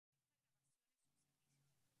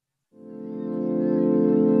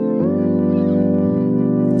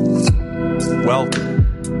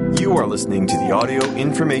Welcome. You are listening to the Audio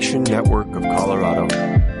Information Network of Colorado.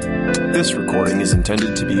 This recording is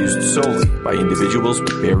intended to be used solely by individuals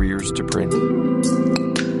with barriers to print.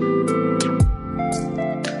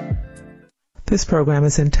 This program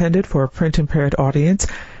is intended for a print-impaired audience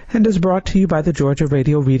and is brought to you by the Georgia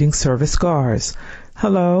Radio Reading Service, GARS.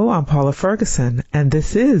 Hello, I'm Paula Ferguson, and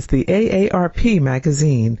this is the AARP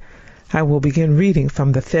magazine. I will begin reading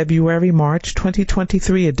from the February-March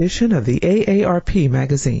 2023 edition of the AARP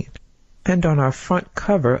magazine. And on our front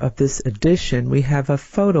cover of this edition, we have a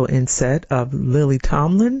photo inset of Lily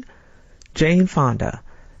Tomlin, Jane Fonda,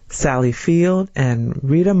 Sally Field, and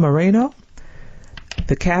Rita Moreno.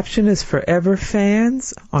 The caption is Forever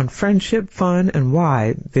Fans on Friendship, Fun, and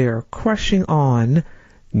Why They're Crushing on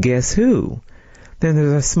Guess Who? Then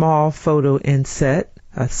there's a small photo inset,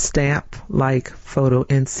 a stamp-like photo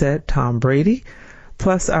inset, Tom Brady,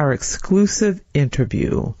 plus our exclusive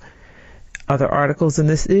interview. Other articles in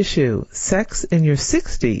this issue: Sex in Your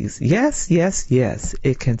 60s. Yes, yes, yes,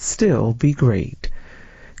 it can still be great.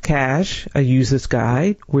 Cash, a user's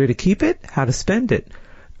guide, where to keep it, how to spend it.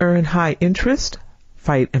 Earn high interest,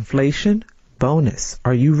 fight inflation, bonus.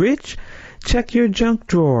 Are you rich? Check your junk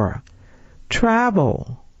drawer.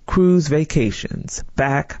 Travel, cruise vacations,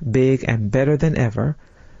 back big and better than ever.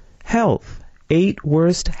 Health, 8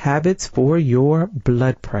 worst habits for your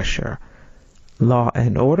blood pressure. Law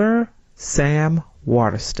and Order, Sam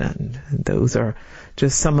Waterston. Those are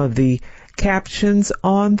just some of the captions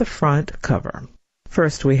on the front cover.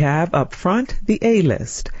 First we have up front the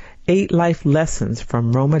A-list, 8 life lessons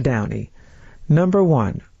from Roma Downey. Number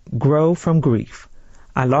 1, grow from grief.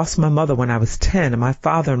 I lost my mother when I was 10 and my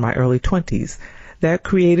father in my early 20s. That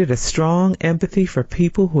created a strong empathy for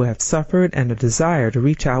people who have suffered and a desire to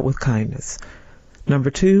reach out with kindness.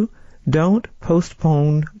 Number 2, don't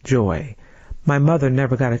postpone joy. My mother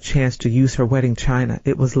never got a chance to use her wedding china.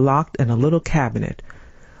 It was locked in a little cabinet.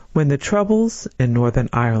 When the troubles in Northern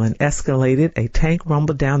Ireland escalated, a tank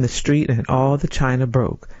rumbled down the street and all the china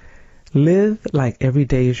broke. Live like every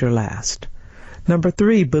day is your last. Number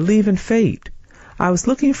 3, believe in fate. I was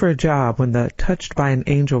looking for a job when the Touched by an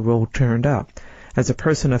Angel role turned up. As a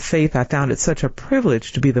person of faith, I found it such a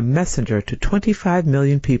privilege to be the messenger to 25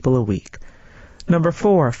 million people a week. Number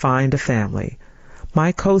 4, find a family.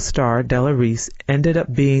 My co-star, Della Reese, ended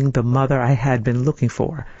up being the mother I had been looking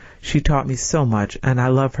for. She taught me so much, and I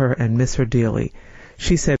love her and miss her dearly.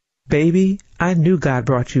 She said, "Baby, I knew God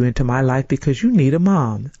brought you into my life because you need a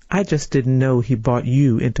mom. I just didn't know He brought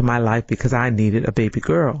you into my life because I needed a baby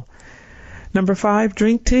girl." Number 5,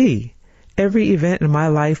 drink tea. Every event in my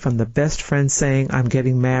life, from the best friend saying I'm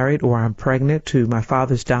getting married or I'm pregnant to my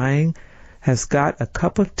father's dying, has got a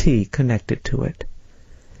cup of tea connected to it.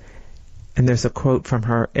 And there's a quote from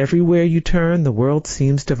her: "Everywhere you turn, the world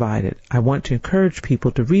seems divided. I want to encourage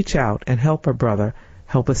people to reach out and help a brother,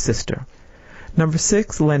 help a sister." Number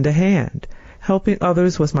 6, lend a hand. Helping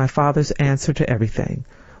others was my father's answer to everything.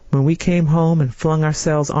 When we came home and flung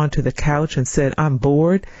ourselves onto the couch and said, "I'm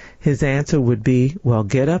bored," his answer would be, "Well,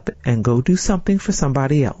 get up and go do something for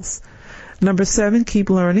somebody else." Number 7, keep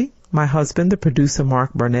learning. My husband, the producer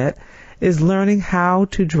Mark Burnett, is learning how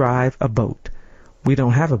to drive a boat. We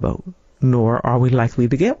don't have a boat, nor are we likely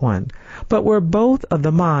to get one. But we're both of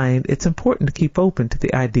the mind it's important to keep open to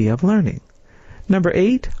the idea of learning. Number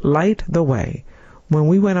 8, light the way. When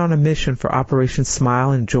we went on a mission for Operation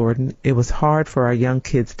Smile in Jordan, it was hard for our young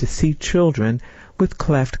kids to see children with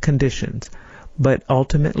cleft conditions. But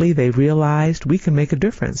ultimately they realized we can make a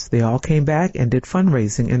difference. They all came back and did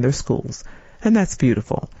fundraising in their schools. And that's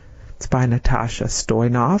beautiful. It's by Natasha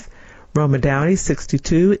Stoyanov. Roma Downey,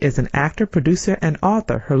 62, is an actor, producer, and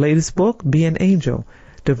author. Her latest book, Be an Angel,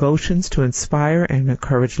 Devotions to Inspire and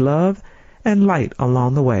Encourage Love and Light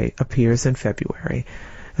Along the Way, appears in February.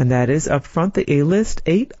 And that is up front the A-list,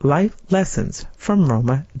 8 life lessons from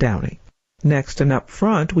Roma Downey. Next and up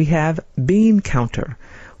front we have Bean Counter.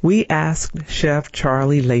 We asked Chef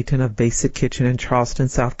Charlie Layton of Basic Kitchen in Charleston,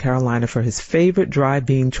 South Carolina for his favorite dry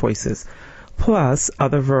bean choices, plus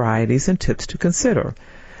other varieties and tips to consider.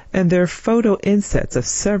 And there are photo insets of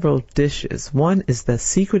several dishes. One is the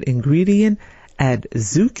secret ingredient,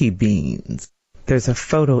 adzuki beans. There's a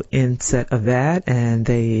photo inset of that, and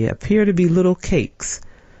they appear to be little cakes.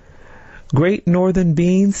 Great northern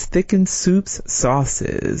beans, thickened soups,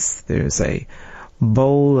 sauces. There's a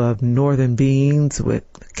bowl of northern beans with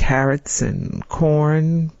carrots and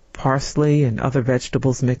corn, parsley, and other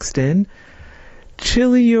vegetables mixed in.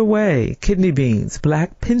 Chili your way, kidney beans,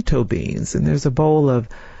 black pinto beans, and there's a bowl of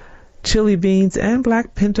chili beans and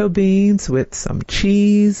black pinto beans with some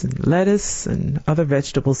cheese and lettuce and other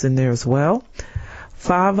vegetables in there as well.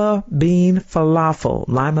 Fava bean falafel,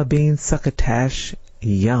 lima bean succotash,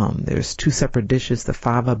 yum. There's two separate dishes, the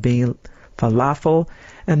fava bean falafel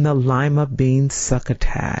and the lima bean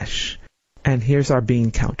succotash. And here's our bean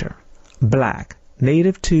counter. Black,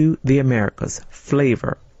 native to the Americas,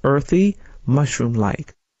 flavor, earthy,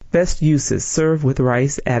 mushroom-like. Best uses, served with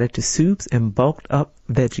rice added to soups and bulked up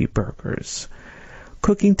veggie burgers.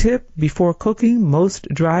 Cooking tip, before cooking, most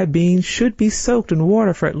dry beans should be soaked in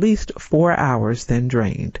water for at least 4 hours, then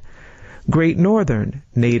drained. Great Northern,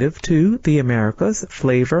 native to the Americas,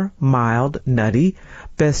 flavor, mild, nutty.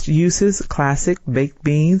 Best uses, classic baked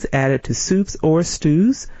beans added to soups or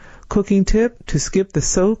stews. Cooking tip, to skip the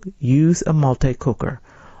soak, use a multi-cooker.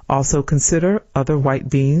 Also consider other white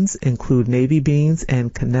beans, include navy beans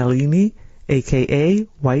and cannellini, aka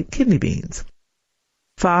white kidney beans.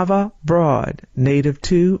 Fava broad, native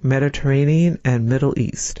to Mediterranean and Middle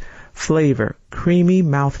East. Flavor, creamy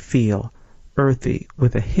mouthfeel, earthy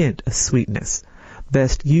with a hint of sweetness.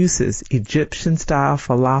 Best uses, Egyptian-style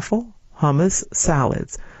falafel, hummus,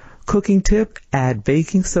 salads. Cooking tip, add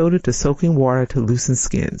baking soda to soaking water to loosen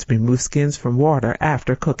skins. Remove skins from water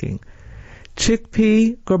after cooking.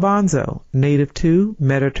 Chickpea garbanzo, native to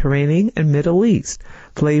Mediterranean and Middle East.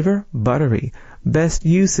 Flavor, buttery. Best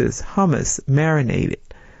uses, hummus, marinated.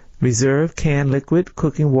 Reserve canned liquid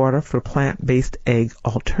cooking water for plant-based egg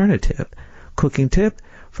alternative. Cooking tip,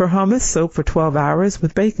 for hummus, soak for 12 hours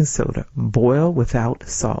with baking soda. Boil without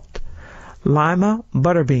salt. Lima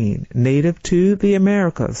butterbean, native to the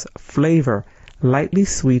Americas. Flavor, lightly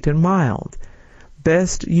sweet and mild.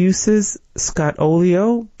 Best uses, scotch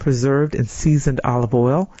olio, preserved and seasoned olive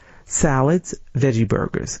oil. Salads, veggie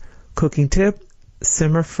burgers. Cooking tip,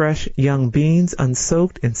 simmer fresh young beans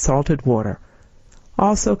unsoaked in salted water.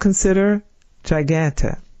 Also consider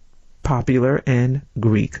giganta, popular in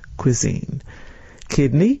Greek cuisine.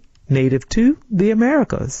 Kidney, native to the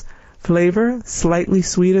Americas. Flavor, slightly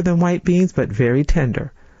sweeter than white beans, but very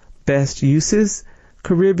tender. Best uses,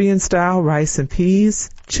 Caribbean-style rice and peas,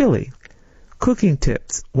 chili. Cooking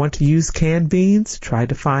tips, want to use canned beans? Try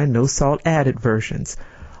to find no salt added versions.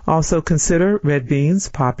 Also consider red beans,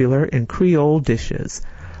 popular in Creole dishes.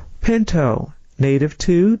 Pinto, native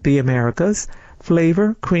to the Americas.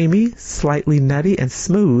 Flavor, creamy, slightly nutty, and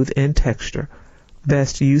smooth in texture.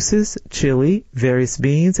 Best uses, chili, various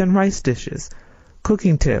beans, and rice dishes.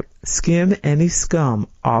 Cooking tip, skim any scum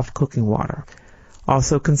off cooking water.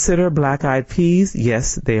 Also consider black-eyed peas,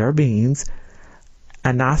 yes, they are beans,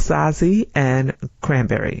 anasazi, and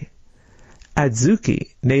cranberry.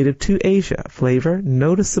 Adzuki, native to Asia, flavor,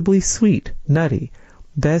 noticeably sweet, nutty.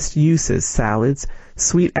 Best uses, salads,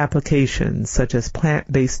 sweet applications such as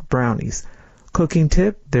plant-based brownies. Cooking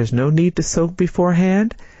tip, there's no need to soak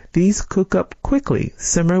beforehand. These cook up quickly.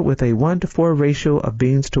 Simmer with a 1-to-4 ratio of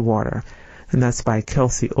beans to water. And that's by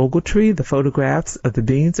Kelsey Ogletree. The photographs of the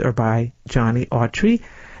beans are by Johnny Autry.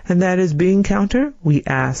 And that is Bean Counter. We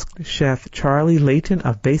asked Chef Charlie Layton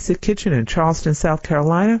of Basic Kitchen in Charleston, South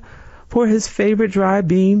Carolina, for his favorite dry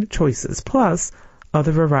bean choices, plus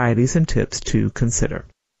other varieties and tips to consider.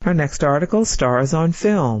 Our next article, Stars on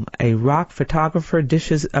Film. A rock photographer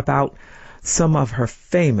dishes about some of her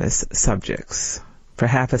famous subjects. For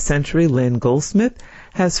half a century, Lynn Goldsmith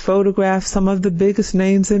has photographed some of the biggest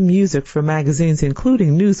names in music for magazines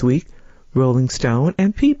including Newsweek, Rolling Stone,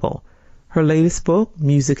 and People. Her latest book,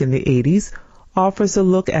 Music in the 80s, offers a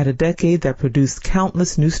look at a decade that produced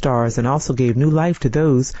countless new stars and also gave new life to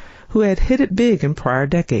those who had hit it big in prior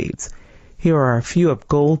decades. Here are a few of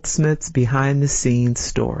Goldsmith's behind-the-scenes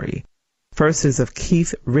story. First is of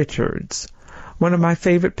Keith Richards. One of my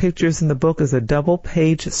favorite pictures in the book is a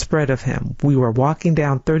double-page spread of him. We were walking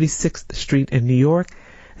down 36th Street in New York,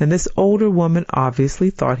 and this older woman obviously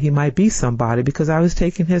thought he might be somebody because I was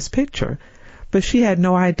taking his picture. But she had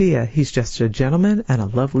no idea. He's just a gentleman and a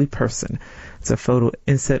lovely person. It's a photo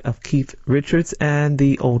inset of Keith Richards and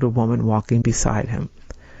the older woman walking beside him.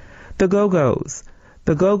 The Go-Go's.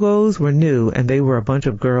 The Go-Go's were new, and they were a bunch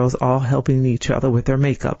of girls all helping each other with their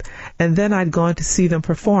makeup. And then I'd gone to see them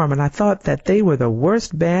perform, and I thought that they were the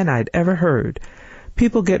worst band I'd ever heard.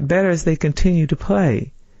 People get better as they continue to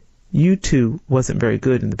play. U2 wasn't very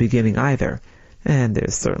good in the beginning either. And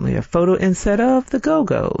there's certainly a photo inset of the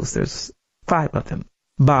Go-Go's. There's 5 of them.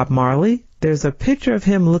 Bob Marley. There's a picture of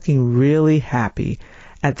him looking really happy.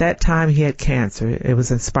 At that time, he had cancer. It was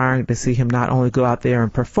inspiring to see him not only go out there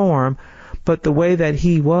and perform, but the way that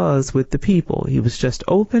he was with the people. He was just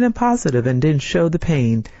open and positive and didn't show the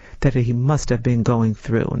pain that he must have been going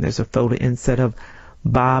through. And there's a photo inset of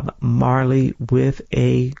Bob Marley with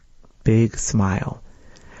a big smile.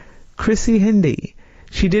 Chrissy Hynde.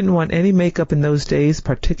 She didn't want any makeup in those days,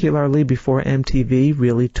 particularly before MTV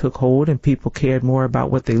really took hold and people cared more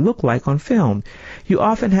about what they looked like on film. You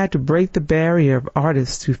often had to break the barrier of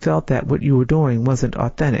artists who felt that what you were doing wasn't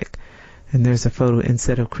authentic. And there's a photo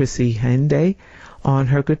inset of Chrissy Hynde on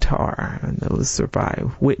her guitar, and those are by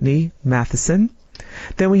Whitney Matheson.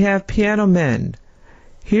 Then we have Piano Men.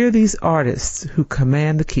 Here are these artists who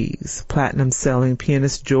command the keys. Platinum-selling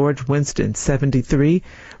pianist George Winston, 73,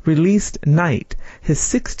 released Night, his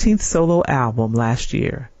 16th solo album last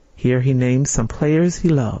year. Here he names some players he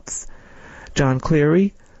loves. John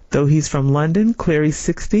Cleary, though he's from London, Cleary,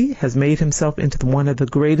 60, has made himself into one of the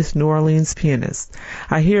greatest New Orleans pianists.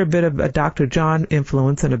 I hear a bit of a Dr. John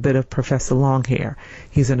influence and a bit of Professor Longhair.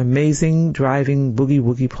 He's an amazing driving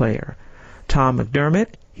boogie-woogie player. Tom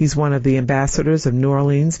McDermott, he's one of the ambassadors of New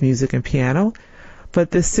Orleans music and piano,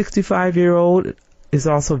 but this 65-year-old is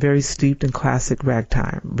also very steeped in classic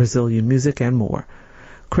ragtime, Brazilian music, and more.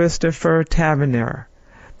 Christopher Taverner,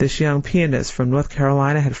 this young pianist from North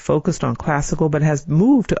Carolina, had focused on classical but has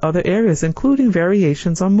moved to other areas, including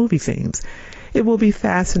variations on movie themes. It will be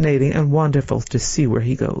fascinating and wonderful to see where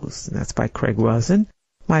he goes. And that's by Craig Rosen.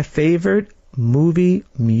 My favorite movie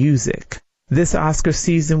music. This Oscar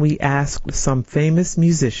season, we asked some famous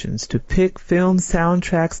musicians to pick film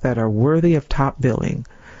soundtracks that are worthy of top billing.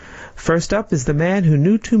 First up is The Man Who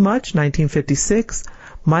Knew Too Much, 1956,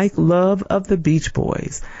 Mike Love of the Beach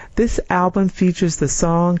Boys. This album features the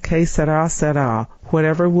song Que Sera Sera,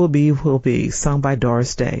 Whatever Will Be, sung by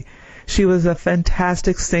Doris Day. She was a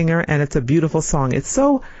fantastic singer, and it's a beautiful song. It's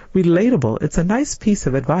so relatable. It's a nice piece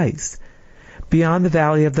of advice. Beyond the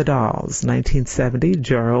Valley of the Dolls, 1970,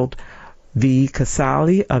 Gerald V.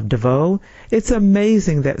 Casale of DeVoe. It's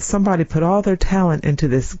amazing that somebody put all their talent into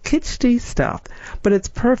this kitschy stuff, but it's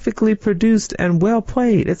perfectly produced and well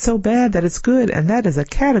played. It's so bad that it's good, and that is a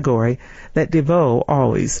category that DeVoe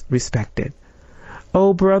always respected.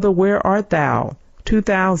 Oh Brother, Where Art Thou?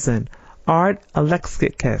 2000, Art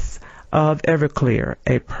Alexakis of Everclear,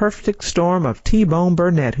 a perfect storm of T-Bone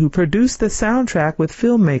Burnett, who produced the soundtrack with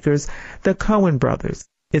filmmakers the Coen brothers.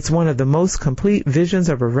 It's one of the most complete visions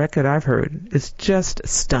of a record I've heard. It's just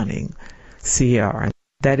stunning. CR.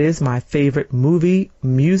 That is my favorite movie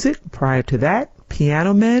music. Prior to that,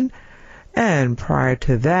 Piano Men. And prior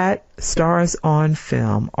to that, Stars on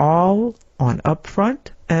Film. All on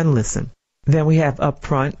Upfront and Listen. Then we have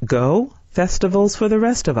Upfront Go, festivals for the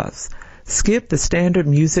rest of us. Skip the standard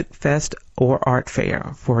music fest or art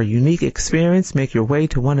fair. For a unique experience, make your way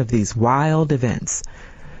to one of these wild events.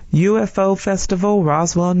 UFO Festival,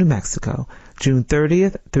 Roswell, New Mexico, June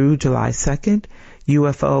 30th through July 2nd.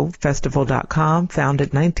 UFOfestival.com,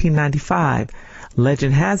 founded 1995.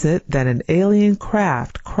 Legend has it that an alien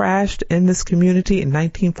craft crashed in this community in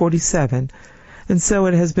 1947, and so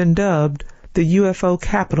it has been dubbed the UFO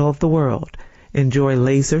capital of the world. Enjoy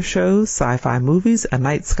laser shows, sci-fi movies, a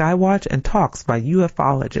night skywatch, and talks by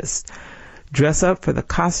ufologists. Dress up for the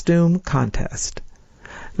costume contest.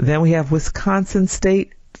 Then we have Wisconsin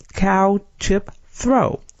State Cow Chip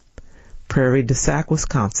Throw. Prairie du Sac,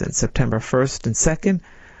 Wisconsin, September 1st and 2nd.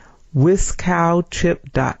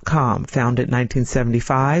 WisCowChip.com, founded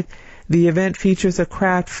 1975. The event features a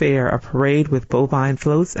craft fair, a parade with bovine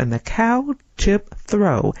floats, and the Cow Chip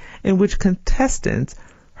Throw, in which contestants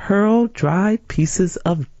hurl dried pieces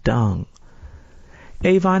of dung.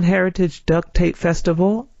 Avon Heritage Duct Tape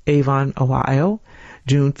Festival, Avon, Ohio,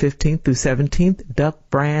 June 15th through 17th.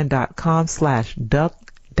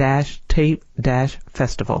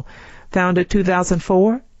 duckbrand.com/duct-tape-festival. Founded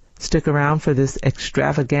 2004. Stick around for this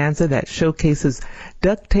extravaganza that showcases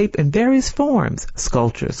duct tape in various forms,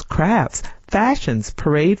 sculptures, crafts, fashions,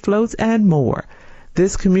 parade floats, and more.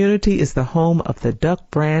 This community is the home of the Duck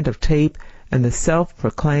brand of tape and the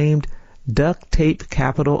self-proclaimed duct tape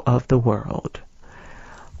capital of the world.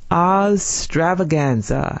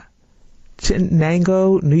 Ozstravaganza,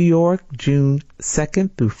 Chenango, New York, June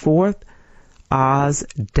 2nd through 4th.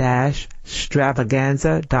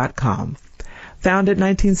 Oz-stravaganza.com. Founded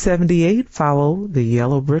 1978, follow the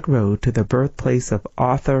yellow brick road to the birthplace of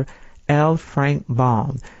author L. Frank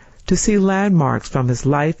Baum to see landmarks from his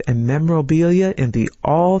life and memorabilia in the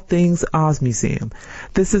All Things Oz Museum.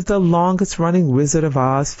 This is the longest-running Wizard of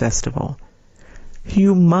Oz festival.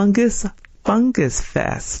 Humongous Fungus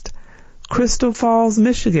Fest, Crystal Falls,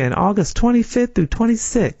 Michigan, August 25th through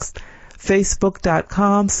 26th.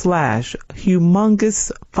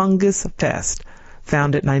 Facebook.com/Humongous Fungus Fest.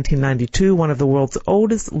 Founded 1992, one of the world's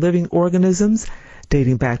oldest living organisms,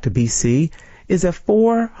 dating back to BC, is a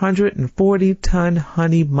 440-ton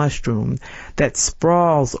honey mushroom that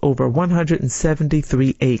sprawls over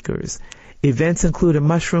 173 acres. Events include a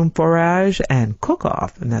mushroom forage and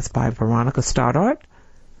cook-off, and that's by Veronica Stoddart.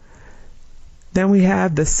 Then we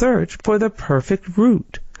have the search for the perfect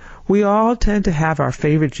route. We all tend to have our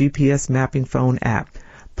favorite GPS mapping phone app.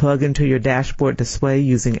 Plug into your dashboard display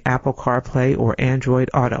using Apple CarPlay or Android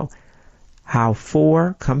Auto. How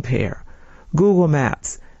four compare. Google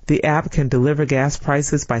Maps. The app can deliver gas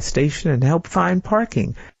prices by station and help find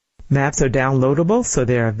parking. Maps are downloadable, so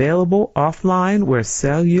they're available offline where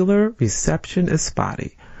cellular reception is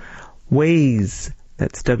spotty. Waze,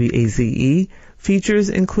 that's W-A-Z-E, features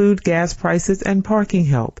include gas prices and parking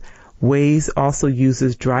help. Waze also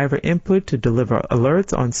uses driver input to deliver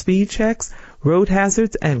alerts on speed checks, road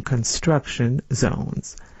hazards, and construction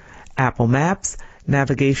zones. Apple Maps,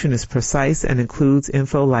 navigation is precise and includes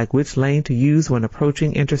info like which lane to use when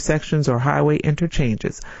approaching intersections or highway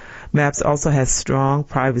interchanges. Maps also has strong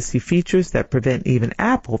privacy features that prevent even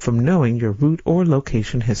Apple from knowing your route or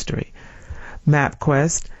location history.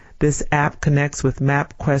 MapQuest. This app connects with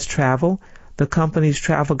MapQuest Travel, the company's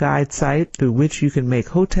travel guide site through which you can make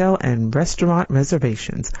hotel and restaurant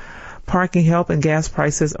reservations. Parking help and gas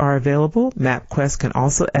prices are available. MapQuest can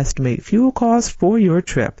also estimate fuel costs for your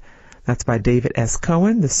trip. That's by David S.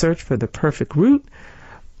 Cohen, The Search for the Perfect Route.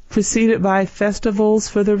 Preceded by Festivals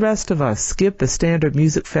for the Rest of Us. Skip the standard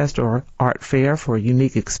music fest or art fair for a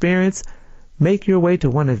unique experience. Make your way to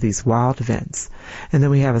one of these wild events. And then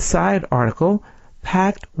we have a side article,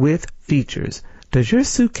 Packed with Features. Does your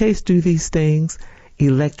suitcase do these things?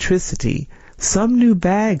 Electricity. Some new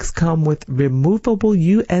bags come with removable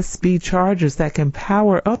USB chargers that can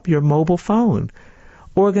power up your mobile phone.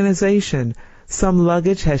 Organization. Some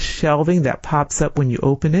luggage has shelving that pops up when you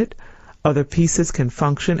open it. Other pieces can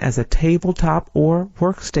function as a tabletop or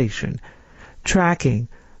workstation. Tracking.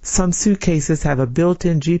 Some suitcases have a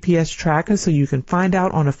built-in GPS tracker so you can find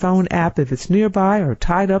out on a phone app if it's nearby or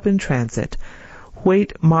tied up in transit.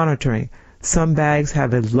 Weight monitoring. Some bags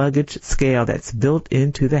have a luggage scale that's built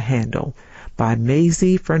into the handle. By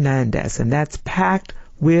Maisie Fernandez, and that's Packed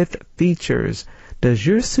with Features. Does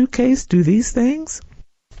your suitcase do these things?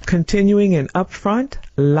 Continuing in Upfront,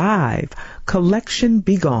 Live, Collection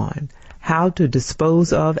Be Gone. How to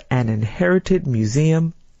dispose of an inherited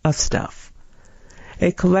museum of stuff.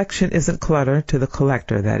 A collection isn't clutter to the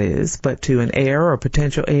collector, that is, but to an heir or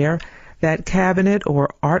potential heir, that cabinet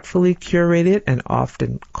or artfully curated and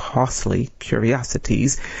often costly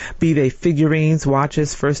curiosities, be they figurines,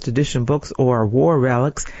 watches, first edition books, or war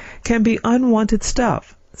relics, can be unwanted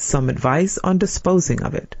stuff. Some advice on disposing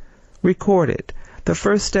of it. Record it. The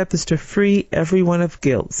first step is to free everyone of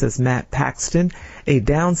guilt, says Matt Paxton, a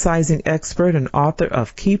downsizing expert and author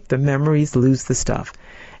of Keep the Memories, Lose the Stuff.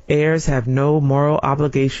 Heirs have no moral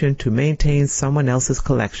obligation to maintain someone else's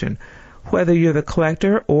collection. Whether you're the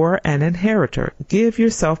collector or an inheritor, give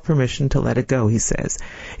yourself permission to let it go, he says.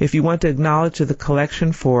 If you want to acknowledge the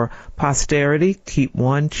collection for posterity, keep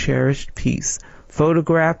one cherished piece.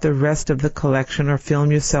 Photograph the rest of the collection or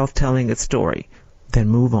film yourself telling its story. Then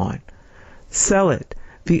move on. Sell it.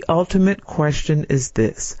 The ultimate question is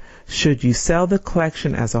this. Should you sell the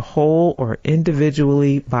collection as a whole or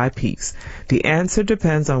individually by piece? The answer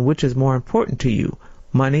depends on which is more important to you,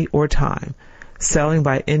 money or time. Selling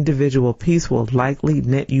by individual piece will likely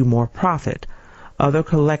net you more profit. Other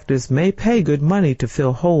collectors may pay good money to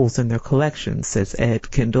fill holes in their collections, says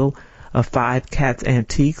Ed Kendall of Five Cats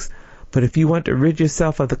Antiques. But if you want to rid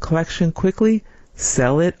yourself of the collection quickly,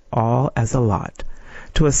 sell it all as a lot.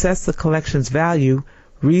 To assess the collection's value,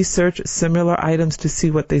 research similar items to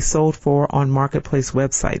see what they sold for on marketplace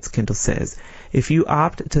websites, Kendall says. If you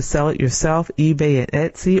opt to sell it yourself, eBay and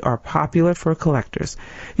Etsy are popular for collectors.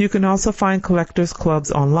 You can also find collectors'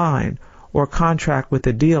 clubs online or contract with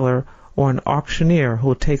a dealer or an auctioneer who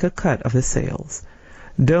will take a cut of the sales.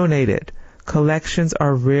 Donate it. Collections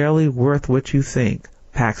are rarely worth what you think,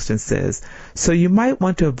 Paxton says, so you might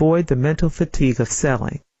want to avoid the mental fatigue of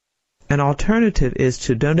selling. An alternative is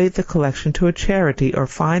to donate the collection to a charity or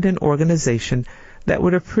find an organization that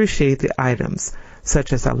would appreciate the items,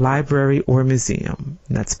 such as a library or museum.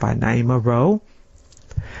 And that's by Naima Rowe.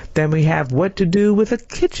 Then we have what to do with a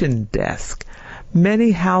kitchen desk.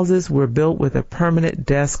 Many houses were built with a permanent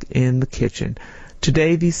desk in the kitchen.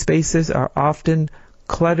 Today, these spaces are often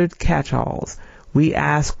cluttered catch-alls. We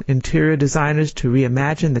ask interior designers to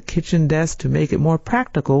reimagine the kitchen desk to make it more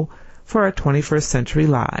practical for our 21st century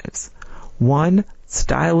lives. 1.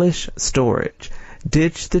 Stylish storage.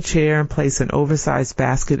 Ditch the chair and place an oversized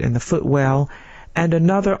basket in the footwell and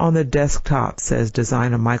another on the desktop, says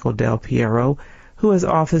designer Michael Del Piero, who has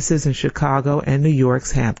offices in Chicago and New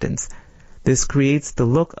York's Hamptons. This creates the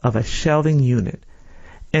look of a shelving unit.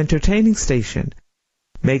 Entertaining station.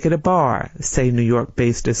 Make it a bar, say New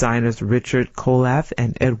York-based designers Richard Colath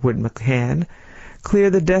and Edward McCann.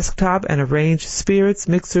 Clear the desktop and arrange spirits,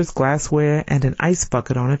 mixers, glassware, and an ice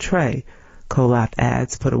bucket on a tray. Colath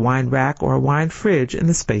adds, put a wine rack or a wine fridge in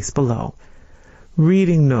the space below.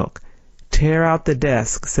 Reading nook. Tear out the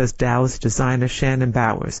desk, says Dallas designer Shannon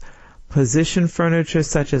Bowers. Position furniture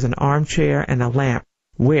such as an armchair and a lamp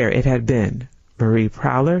where it had been. Marie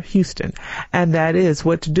Prowler, Houston. And that is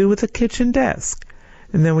what to do with a kitchen desk.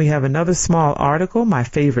 And then we have another small article, my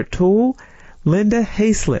favorite tool. Linda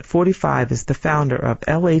Hayslett, 45, is the founder of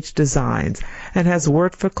LH Designs and has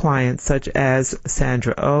worked for clients such as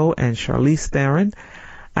Sandra Oh and Charlize Theron.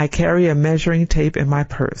 I carry a measuring tape in my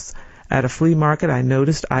purse. At a flea market, I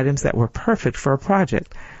noticed items that were perfect for a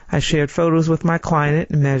project. I shared photos with my client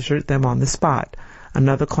and measured them on the spot.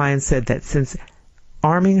 Another client said that since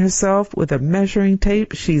arming herself with a measuring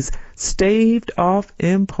tape, she's staved off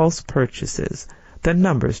impulse purchases. The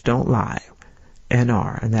numbers don't lie.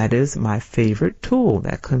 NR, and that is my favorite tool.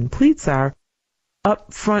 That completes our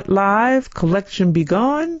Upfront Live collection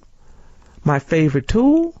begun. My favorite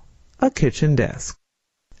tool, a kitchen desk.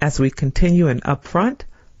 As we continue in Upfront,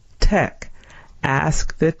 tech.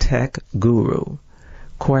 Ask the tech guru.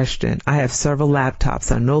 Question. I have several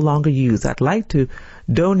laptops I no longer use. I'd like to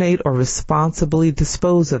donate or responsibly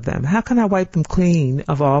dispose of them. How can I wipe them clean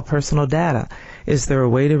of all personal data? Is there a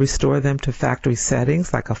way to restore them to factory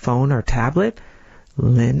settings like a phone or tablet?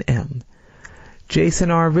 Lynn M.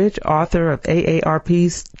 Jason R. Rich, author of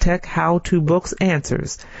AARP's Tech How-To Books,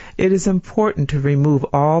 answers, it is important to remove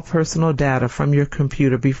all personal data from your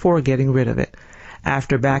computer before getting rid of it.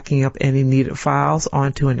 After backing up any needed files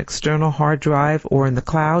onto an external hard drive or in the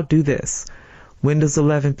cloud, do this. Windows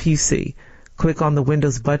 11 PC. Click on the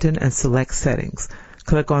Windows button and select Settings.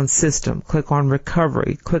 Click on System. Click on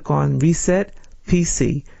Recovery. Click on Reset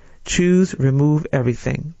PC. Choose Remove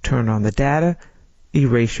Everything. Turn on the Data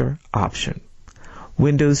Erasure option.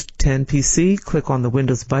 Windows 10 PC. Click on the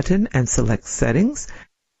Windows button and select Settings.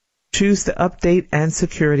 Choose the Update and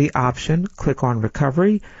Security option. Click on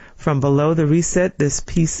Recovery. From below the Reset This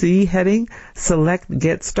PC heading, select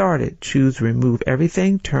Get Started. Choose Remove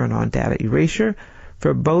Everything. Turn on Data Erasure.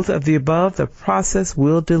 For both of the above, the process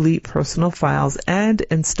will delete personal files and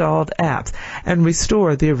installed apps and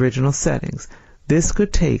restore the original settings. This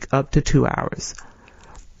could take up to 2 hours.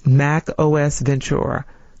 Mac OS Ventura.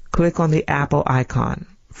 Click on the Apple icon.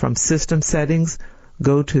 From System Settings,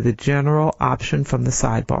 go to the General option from the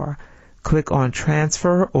sidebar. Click on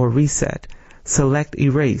Transfer or Reset. Select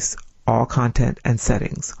Erase all content and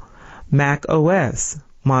settings. Mac OS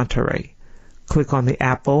Monterey. Click on the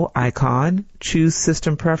Apple icon, choose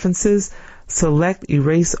System Preferences, select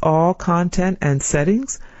Erase all content and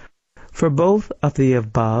settings. For both of the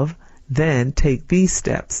above, then take these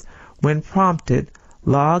steps. When prompted,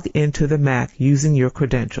 log into the Mac using your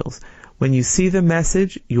credentials. When you see the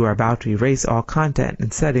message, you are about to erase all content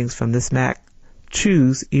and settings from this Mac,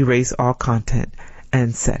 choose Erase all content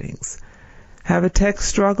and settings. Have a tech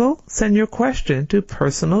struggle? Send your question to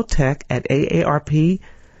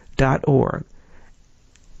personaltech@aarp.org,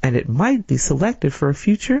 and it might be selected for a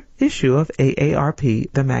future issue of AARP,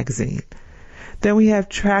 the magazine. Then we have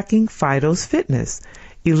Tracking Fido's Fitness.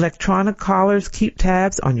 Electronic collars keep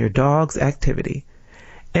tabs on your dog's activity.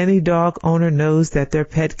 Any dog owner knows that their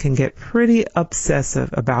pet can get pretty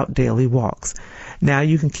obsessive about daily walks. Now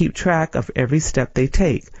you can keep track of every step they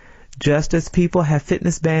take. Just as people have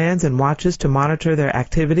fitness bands and watches to monitor their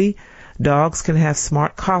activity, dogs can have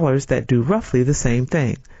smart collars that do roughly the same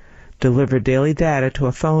thing. Deliver daily data to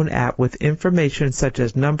a phone app with information such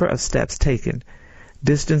as number of steps taken,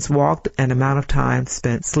 distance walked, and amount of time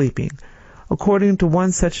spent sleeping. According to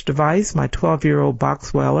one such device, my 12-year-old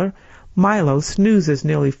Boxweiler, Milo, snoozes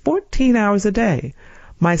nearly 14 hours a day.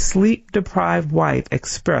 My sleep-deprived wife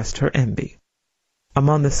expressed her envy.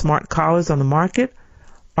 Among the smart collars on the market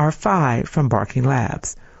are 5 from Barking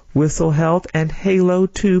Labs, Whistle Health and Halo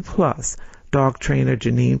 2 Plus. Dog trainer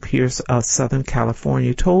Janine Pierce of Southern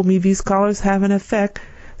California told me these collars have an effect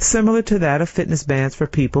similar to that of fitness bands for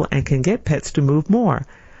people and can get pets to move more.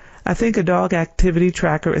 I think a dog activity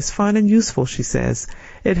tracker is fun and useful, she says.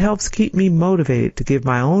 It helps keep me motivated to give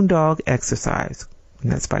my own dog exercise.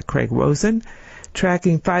 And that's by Craig Rosen.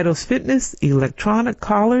 Tracking Fido's Fitness, electronic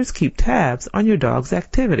collars keep tabs on your dog's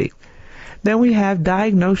activity. Then we have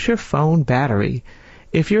Diagnose Your Phone Battery.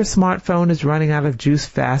 If your smartphone is running out of juice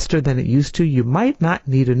faster than it used to, you might not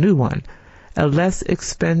need a new one. A less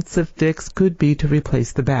expensive fix could be to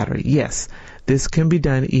replace the battery. Yes, this can be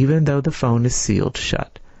done even though the phone is sealed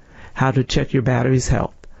shut. How to check your battery's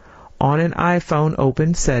health. On an iPhone,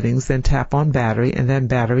 open Settings, then tap on Battery, and then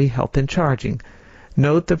Battery Health and Charging.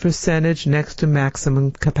 Note the percentage next to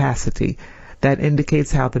maximum capacity. That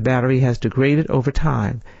indicates how the battery has degraded over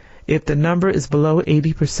time. If the number is below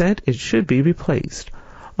 80%, it should be replaced.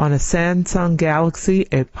 On a Samsung Galaxy,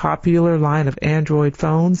 a popular line of Android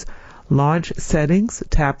phones, launch Settings,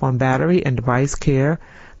 tap on Battery and Device Care,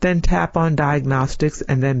 then tap on Diagnostics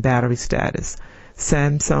and then Battery Status.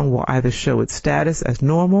 Samsung will either show its status as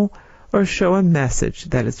normal or show a message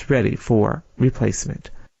that it's ready for replacement.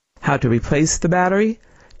 How to replace the battery?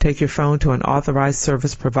 Take your phone to an authorized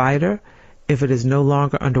service provider. If it is no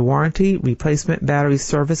longer under warranty, replacement battery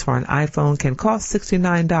service for an iPhone can cost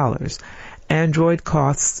 $69. Android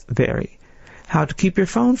costs vary. How to keep your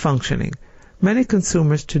phone functioning? Many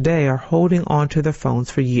consumers today are holding on to their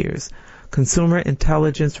phones for years. Consumer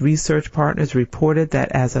Intelligence Research Partners reported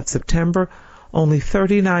that as of September, only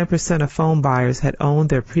 39% of phone buyers had owned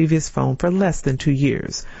their previous phone for less than 2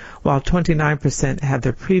 years, while 29% had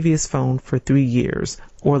their previous phone for 3 years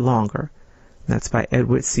or longer. That's by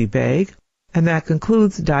Edward C. Begg. And that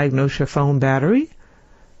concludes Diagnose Your Phone Battery,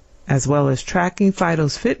 as well as Tracking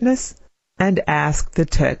FIDO's Fitness and Ask the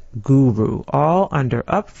Tech Guru, all under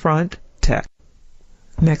Upfront Tech.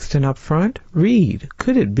 Next in Upfront, read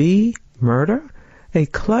Could It Be Murder? A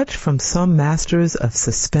clutch from some masters of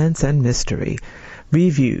suspense and mystery.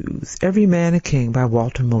 Reviews Every Man a King by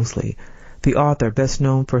Walter Mosley. The author, best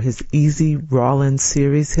known for his Easy Rawlins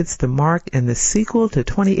series, hits the mark in the sequel to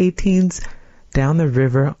 2018's Down the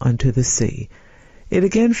River Unto the Sea. It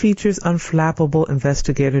again features unflappable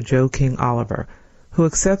investigator Joe King Oliver, who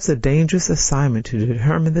accepts a dangerous assignment to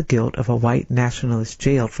determine the guilt of a white nationalist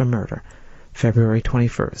jailed for murder. February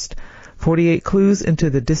 21st. 48 Clues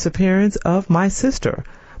into the Disappearance of My Sister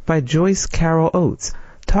by Joyce Carol Oates.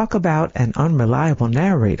 Talk about an unreliable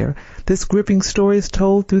narrator. This gripping story is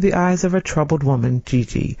told through the eyes of a troubled woman,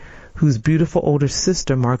 Gigi, whose beautiful older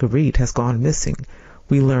sister, Marguerite, has gone missing.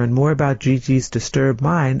 We learn more about Gigi's disturbed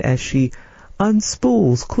mind as she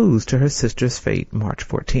unspools clues to her sister's fate. March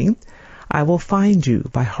 14th. I Will Find You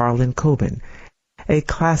by Harlan Coben. A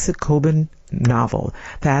classic Coben novel,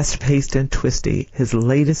 fast-paced and twisty. His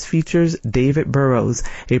latest features David Burrows,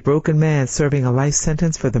 a broken man serving a life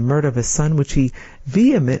sentence for the murder of his son, which he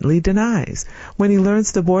vehemently denies. When he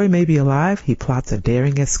learns the boy may be alive, he plots a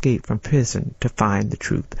daring escape from prison to find the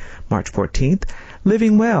truth. March 14th.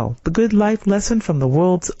 Living Well, the good life lesson from the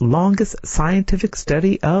world's longest scientific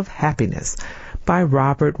study of happiness by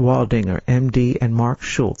Robert Waldinger, M.D., and Mark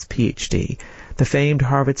Schultz, Ph.D. The famed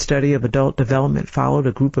Harvard study of adult development followed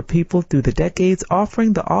a group of people through the decades,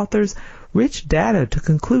 offering the authors rich data to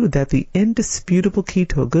conclude that the indisputable key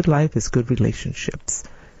to a good life is good relationships,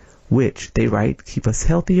 which, they write, keep us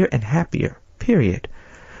healthier and happier, period.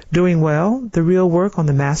 Doing Well, the real work on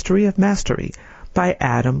the mastery of mastery by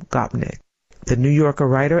Adam Gopnik. The New Yorker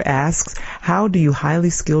writer asks, how do you highly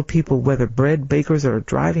skilled people, whether bread bakers or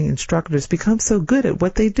driving instructors, become so good at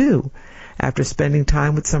what they do? After spending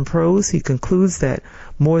time with some pros, he concludes that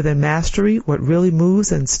more than mastery, what really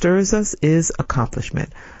moves and stirs us is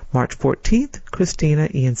accomplishment. March 14th, Christina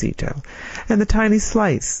Ianzito. And The Tiny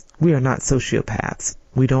Slice, we are not sociopaths.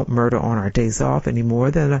 We don't murder on our days off any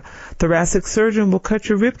more than a thoracic surgeon will cut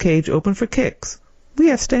your ribcage open for kicks. We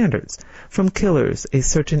have standards. From Killers, A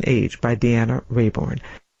Certain Age by Deanna Rayborn.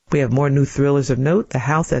 We have more new thrillers of note. The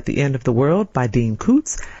House at the End of the World by Dean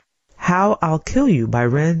Koontz. How I'll Kill You by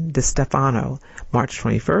Ren DeStefano. March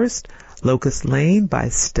 21st. Locust Lane by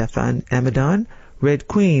Stefan Amadon. Red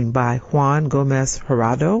Queen by Juan Gomez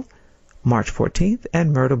Jurado. March 14th.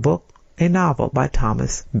 And Murder Book, a novel by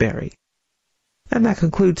Thomas Berry. And that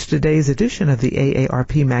concludes today's edition of the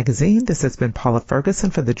AARP Magazine. This has been Paula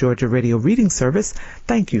Ferguson for the Georgia Radio Reading Service.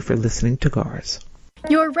 Thank you for listening to GARS.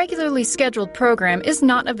 Your regularly scheduled program is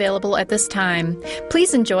not available at this time.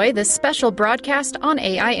 Please enjoy this special broadcast on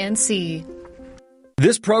AINC.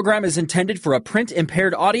 This program is intended for a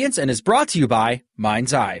print-impaired audience and is brought to you by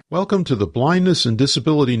Mind's Eye. Welcome to the Blindness and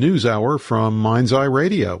Disability News Hour from Mind's Eye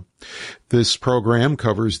Radio. This program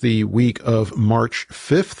covers the week of March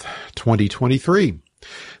 5th, 2023.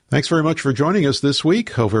 Thanks very much for joining us this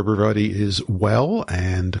week. Hope everybody is well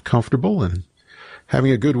and comfortable and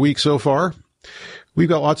having a good week so far. We've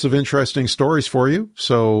got lots of interesting stories for you,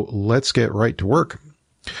 so let's get right to work.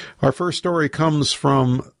 Our first story comes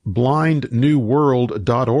from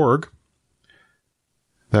blindnewworld.org.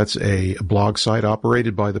 That's a blog site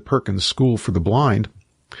operated by the Perkins School for the Blind.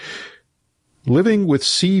 Living with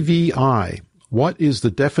CVI. What is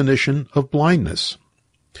the definition of blindness?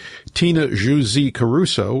 Tina Juzzi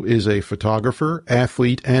Caruso is a photographer,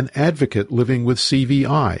 athlete, and advocate living with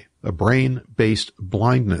CVI, a brain-based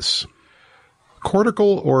blindness.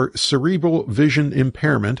 Cortical or cerebral vision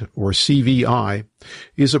impairment, or CVI,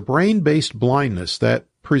 is a brain-based blindness that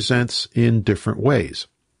presents in different ways.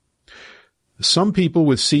 Some people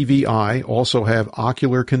with CVI also have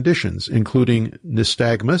ocular conditions, including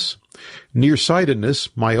nystagmus, nearsightedness,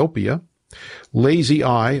 myopia, lazy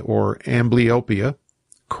eye or amblyopia,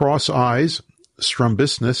 cross eyes,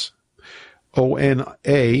 strabismus,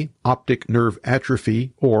 ONA, optic nerve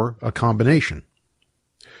atrophy, or a combination.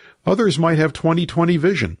 Others might have 20/20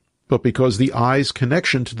 vision, but because the eye's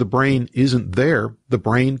connection to the brain isn't there, the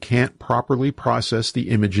brain can't properly process the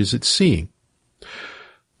images it's seeing.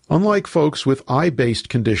 Unlike folks with eye-based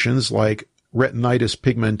conditions like retinitis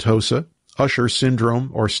pigmentosa, Usher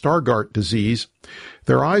syndrome, or Stargardt disease,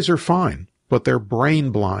 their eyes are fine, but they're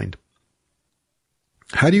brain blind.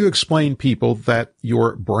 How do you explain people that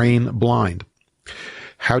you're brain blind?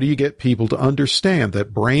 How do you get people to understand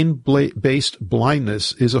that brain-based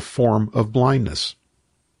blindness is a form of blindness?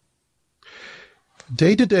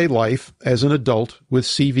 Day-to-day life as an adult with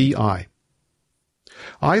CVI.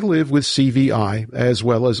 I live with CVI as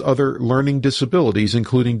well as other learning disabilities,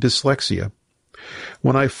 including dyslexia.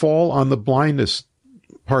 Where I fall on the blindness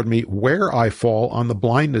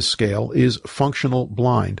scale is functional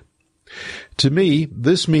blind. To me,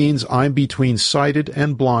 this means I'm between sighted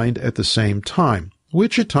and blind at the same time,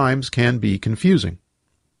 which at times can be confusing.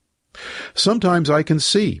 Sometimes I can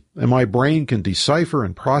see, and my brain can decipher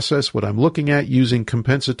and process what I'm looking at using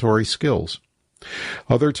compensatory skills.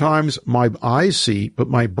 Other times my eyes see, but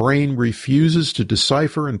my brain refuses to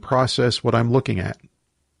decipher and process what I'm looking at.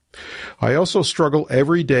 I also struggle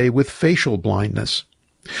every day with facial blindness.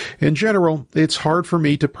 In general, it's hard for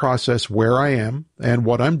me to process where I am and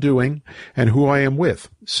what I'm doing and who I am with,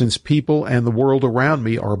 since people and the world around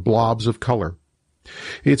me are blobs of color.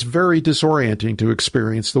 It's very disorienting to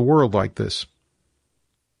experience the world like this.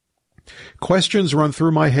 Questions run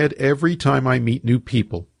through my head every time I meet new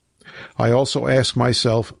people. I also ask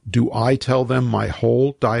myself, do I tell them my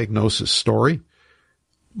whole diagnosis story?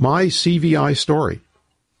 My CVI story.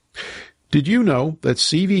 Did you know that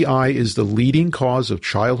CVI is the leading cause of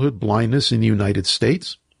childhood blindness in the United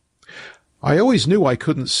States? I always knew I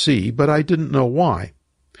couldn't see, but I didn't know why.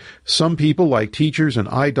 Some people, like teachers and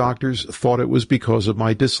eye doctors, thought it was because of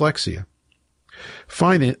my dyslexia.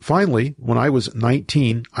 Finally, when I was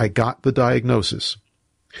 19, I got the diagnosis.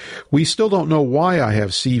 We still don't know why I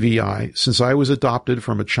have CVI, since I was adopted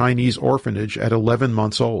from a Chinese orphanage at 11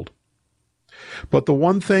 months old. But the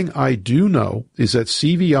one thing I do know is that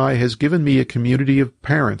CVI has given me a community of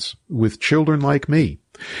parents with children like me,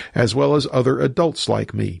 as well as other adults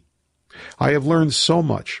like me. I have learned so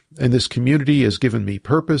much, and this community has given me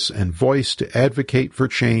purpose and voice to advocate for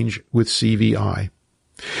change with CVI.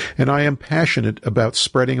 And I am passionate about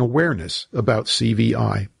spreading awareness about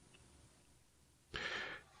CVI.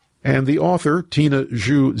 And the author, Tina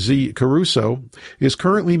Zhu Z. Caruso, is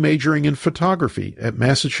currently majoring in photography at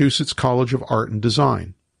Massachusetts College of Art and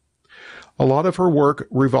Design. A lot of her work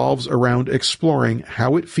revolves around exploring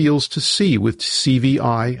how it feels to see with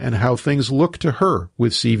CVI and how things look to her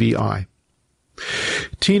with CVI.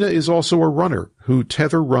 Tina is also a runner who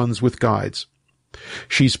tether runs with guides.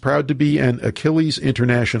 She's proud to be an Achilles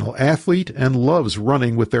International athlete and loves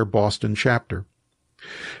running with their Boston chapter.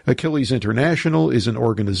 Achilles International is an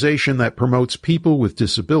organization that promotes people with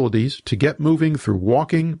disabilities to get moving through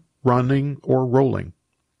walking, running, or rolling.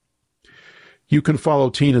 You can follow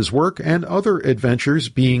Tina's work and other adventures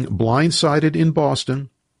being blindsided in Boston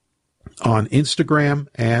on Instagram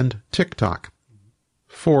and TikTok.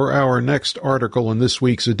 For our next article in this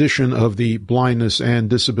week's edition of the Blindness and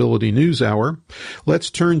Disability News Hour, let's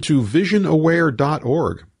turn to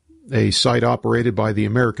visionaware.org. A site operated by the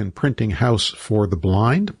American Printing House for the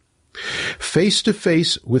Blind.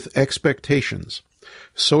 Face-to-face with expectations.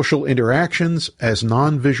 Social interactions as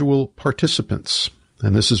non-visual participants.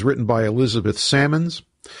 And this is written by Elizabeth Sammons.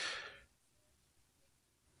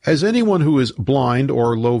 As anyone who is blind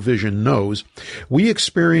or low vision knows, we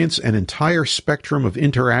experience an entire spectrum of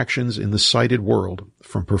interactions in the sighted world,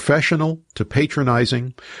 from professional to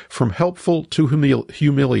patronizing, from helpful to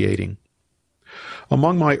humiliating.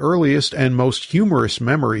 Among my earliest and most humorous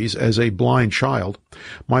memories as a blind child,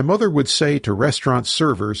 my mother would say to restaurant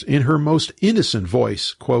servers in her most innocent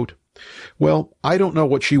voice, quote, "Well, I don't know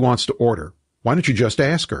what she wants to order. Why don't you just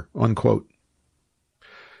ask her?" unquote.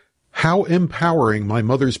 How empowering my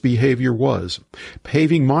mother's behavior was,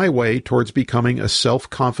 paving my way towards becoming a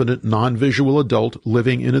self-confident, non-visual adult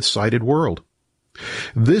living in a sighted world.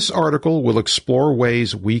 This article will explore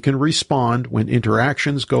ways we can respond when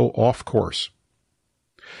interactions go off course.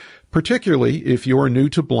 Particularly if you're new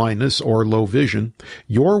to blindness or low vision,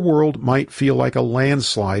 your world might feel like a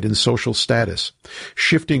landslide in social status,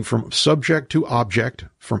 shifting from subject to object,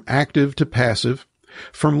 from active to passive,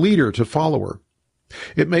 from leader to follower.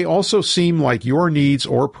 It may also seem like your needs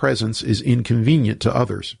or presence is inconvenient to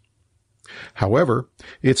others. However,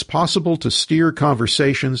 it's possible to steer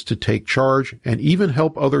conversations, to take charge, and even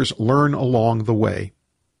help others learn along the way.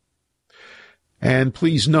 And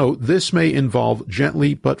please note, this may involve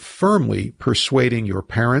gently but firmly persuading your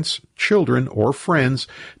parents, children, or friends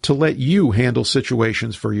to let you handle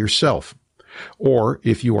situations for yourself. Or,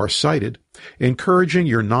 if you are sighted, encouraging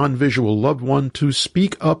your non-visual loved one to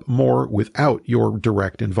speak up more without your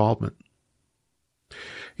direct involvement.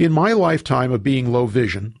 In my lifetime of being low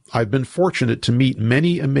vision, I've been fortunate to meet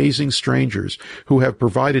many amazing strangers who have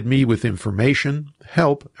provided me with information,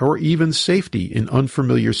 help, or even safety in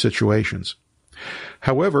unfamiliar situations.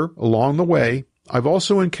 However, along the way, I've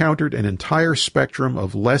also encountered an entire spectrum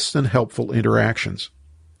of less than helpful interactions.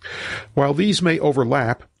 While these may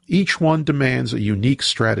overlap, each one demands a unique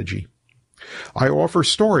strategy. I offer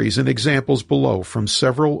stories and examples below from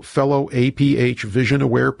several fellow APH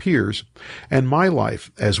vision-aware peers and my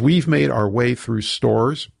life as we've made our way through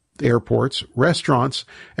stores, airports, restaurants,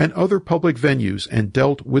 and other public venues and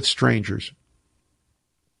dealt with strangers.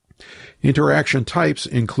 Interaction types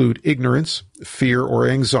include ignorance, fear or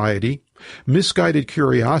anxiety, misguided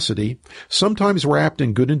curiosity, sometimes wrapped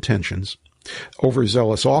in good intentions,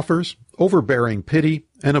 overzealous offers, overbearing pity,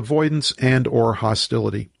 and avoidance and or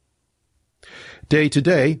hostility. Day to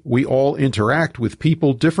day, we all interact with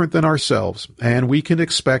people different than ourselves, and we can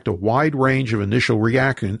expect a wide range of initial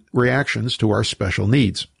reactions to our special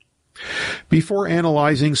needs. Before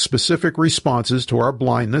analyzing specific responses to our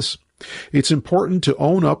blindness, it's important to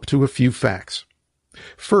own up to a few facts.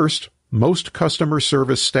 First, most customer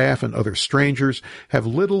service staff and other strangers have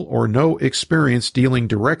little or no experience dealing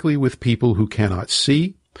directly with people who cannot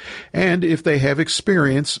see, and if they have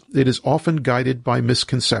experience, it is often guided by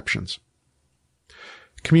misconceptions.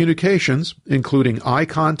 Communications, including eye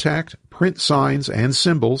contact, print signs and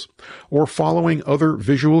symbols, or following other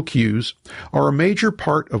visual cues, are a major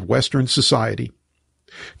part of Western society.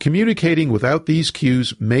 Communicating without these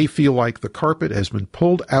cues may feel like the carpet has been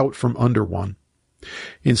pulled out from under one.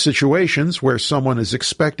 In situations where someone is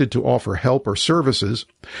expected to offer help or services,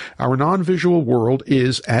 our non-visual world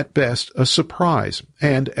is, at best, a surprise,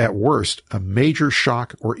 and, at worst, a major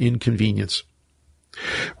shock or inconvenience.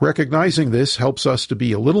 Recognizing this helps us to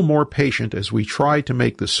be a little more patient as we try to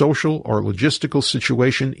make the social or logistical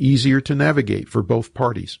situation easier to navigate for both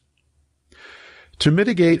parties. To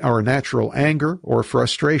mitigate our natural anger or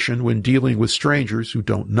frustration when dealing with strangers who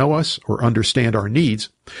don't know us or understand our needs,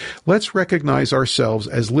 let's recognize ourselves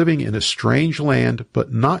as living in a strange land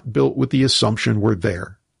but not built with the assumption we're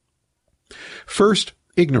there. First,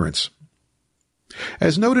 ignorance.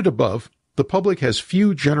 As noted above, the public has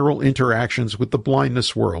few general interactions with the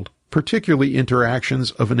blindness world, particularly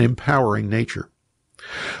interactions of an empowering nature.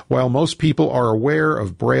 While most people are aware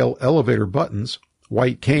of Braille elevator buttons,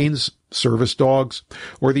 white canes, service dogs,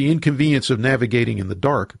 or the inconvenience of navigating in the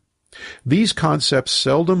dark, these concepts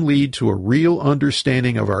seldom lead to a real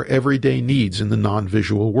understanding of our everyday needs in the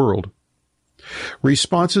non-visual world.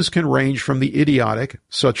 Responses can range from the idiotic,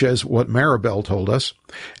 such as what Maribel told us,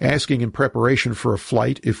 asking in preparation for a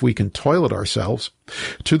flight if we can toilet ourselves,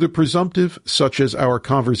 to the presumptive, such as our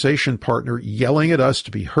conversation partner yelling at us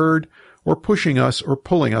to be heard or pushing us or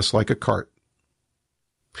pulling us like a cart.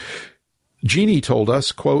 Jeannie told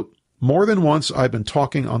us, quote, "More than once I've been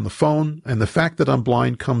talking on the phone and the fact that I'm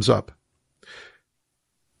blind comes up.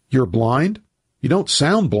 You're blind? You don't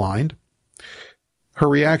sound blind." Her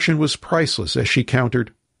reaction was priceless as she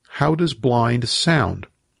countered, "How does blind sound?"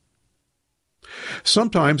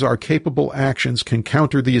 Sometimes our capable actions can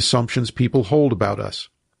counter the assumptions people hold about us.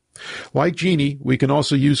 Like Jeannie, we can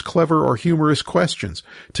also use clever or humorous questions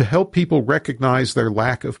to help people recognize their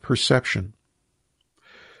lack of perception.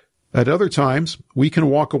 At other times, we can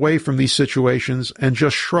walk away from these situations and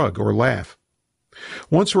just shrug or laugh.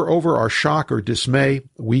 Once we're over our shock or dismay,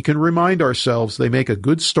 we can remind ourselves they make a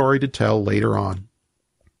good story to tell later on.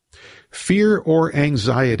 Fear or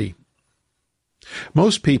anxiety.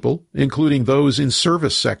 Most people, including those in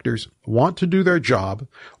service sectors, want to do their job,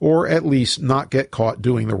 or at least not get caught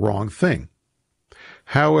doing the wrong thing.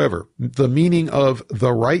 However, the meaning of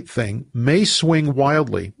the right thing may swing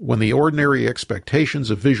wildly when the ordinary expectations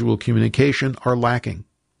of visual communication are lacking.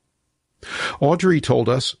 Audrey told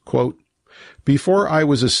us, quote, "Before I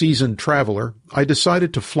was a seasoned traveler, I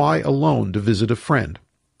decided to fly alone to visit a friend.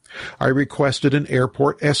 I requested an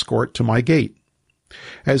airport escort to my gate.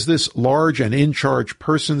 As this large and in-charge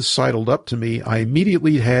person sidled up to me, I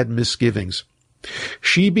immediately had misgivings.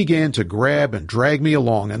 She began to grab and drag me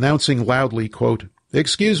along, announcing loudly, quote,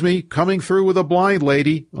 "Excuse me, coming through with a blind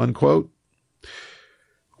lady," unquote.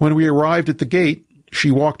 When we arrived at the gate, she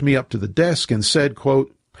walked me up to the desk and said,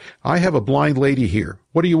 quote, "I have a blind lady here.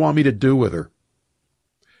 What do you want me to do with her?"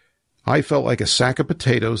 I felt like a sack of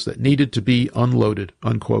potatoes that needed to be unloaded,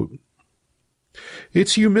 unquote.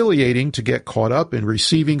 It's humiliating to get caught up in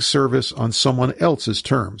receiving service on someone else's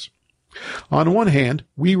terms. On one hand,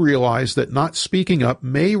 we realize that not speaking up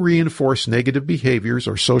may reinforce negative behaviors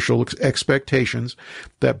or social expectations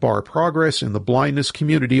that bar progress in the blindness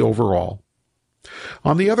community overall.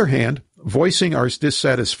 On the other hand, voicing our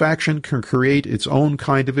dissatisfaction can create its own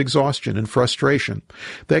kind of exhaustion and frustration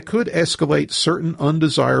that could escalate certain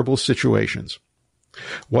undesirable situations.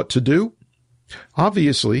 What to do?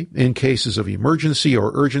 Obviously, in cases of emergency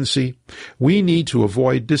or urgency, we need to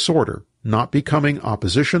avoid disorder, not becoming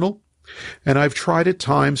oppositional, and I've tried at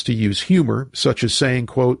times to use humor, such as saying,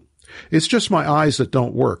 quote, "It's just my eyes that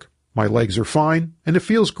don't work. My legs are fine, and it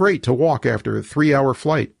feels great to walk after a 3-hour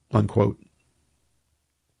flight," unquote.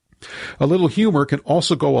 A little humor can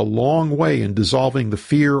also go a long way in dissolving the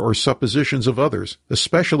fear or suppositions of others,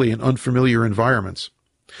 especially in unfamiliar environments.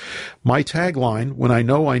 My tagline when I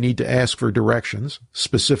know I need to ask for directions,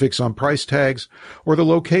 specifics on price tags, or the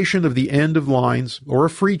location of the end of lines, or a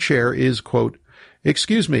free chair is, quote,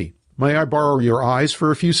 "Excuse me, may I borrow your eyes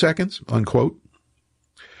for a few seconds?" unquote.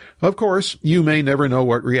 Of course, you may never know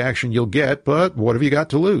what reaction you'll get, but what have you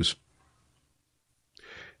got to lose?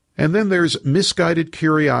 And then there's misguided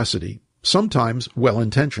curiosity, sometimes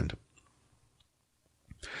well-intentioned.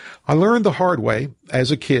 I learned the hard way,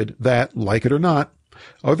 as a kid, that, like it or not,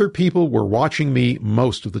 other people were watching me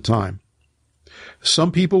most of the time.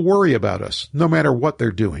 Some people worry about us, no matter what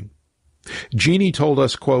they're doing. Jeannie told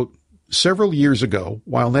us, quote, "Several years ago,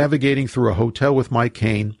 while navigating through a hotel with my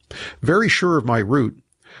cane, very sure of my route,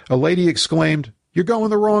 a lady exclaimed, 'You're going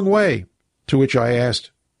the wrong way,' to which I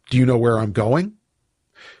asked, 'Do you know where I'm going?'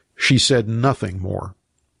 She said nothing more."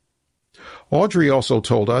 Audrey also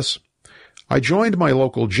told us, "I joined my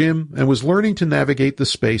local gym and was learning to navigate the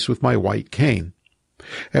space with my white cane.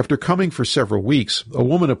 After coming for several weeks, a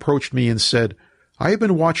woman approached me and said, 'I have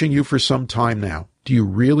been watching you for some time now. Do you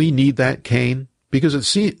really need that cane? Because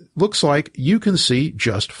it looks like you can see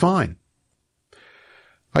just fine.'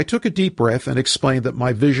 I took a deep breath and explained that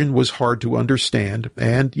my vision was hard to understand,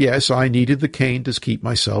 and yes, I needed the cane to keep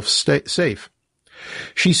myself safe.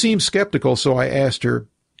 She seemed skeptical, so I asked her,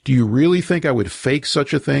 'Do you really think I would fake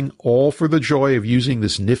such a thing, all for the joy of using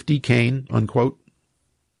this nifty cane?' unquote.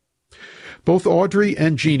 Both Audrey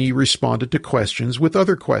and Jeannie responded to questions with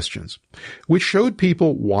other questions, which showed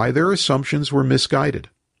people why their assumptions were misguided.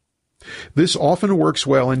 This often works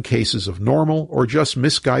well in cases of normal or just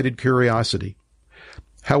misguided curiosity.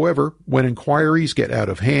 However, when inquiries get out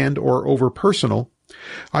of hand or over-personal,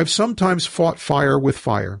 I've sometimes fought fire with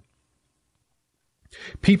fire.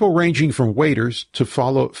 People ranging from waiters to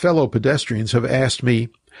fellow pedestrians have asked me,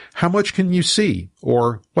 "How much can you see?"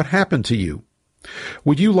 or "What happened to you?"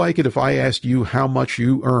 "Would you like it if I asked you how much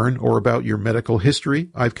you earn or about your medical history?"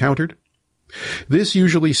 I've countered. This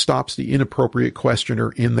usually stops the inappropriate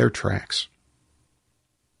questioner in their tracks.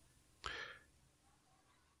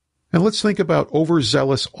 And let's think about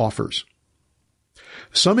overzealous offers.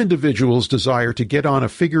 Some individuals desire to get on a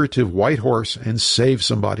figurative white horse and save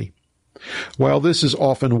somebody. While this is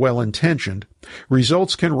often well-intentioned,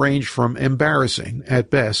 results can range from embarrassing,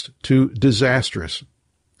 at best, to disastrous.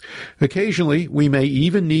 Occasionally, we may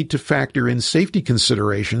even need to factor in safety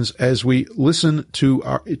considerations as we listen to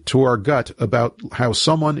our gut about how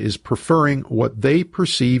someone is preferring what they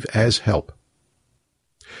perceive as help.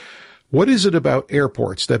 What is it about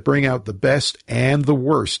airports that bring out the best and the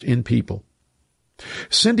worst in people?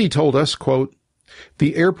 Cindy told us, quote,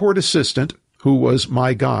 "The airport assistant, who was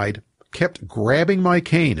my guide, kept grabbing my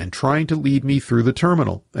cane and trying to lead me through the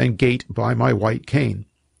terminal and gate by my white cane.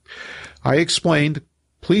 I explained,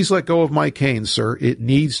 'Please let go of my cane, sir. It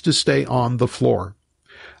needs to stay on the floor.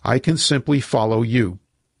 I can simply follow you.'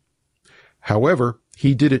 However,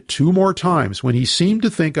 he did it 2 more times when he seemed to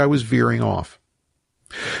think I was veering off.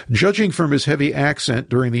 Judging from his heavy accent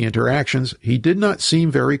during the interactions, he did not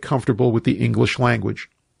seem very comfortable with the English language.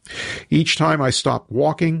 Each time I stopped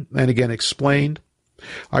walking and again explained,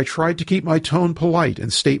 I tried to keep my tone polite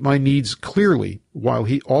and state my needs clearly, while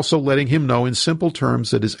he also letting him know in simple terms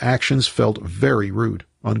that his actions felt very rude,"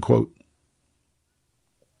 unquote.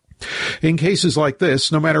 In cases like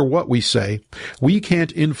this, no matter what we say, we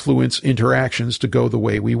can't influence interactions to go the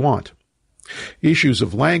way we want. Issues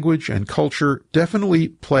of language and culture definitely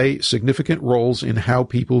play significant roles in how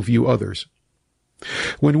people view others.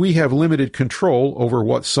 When we have limited control over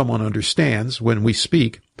what someone understands when we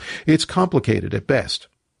speak, it's complicated at best.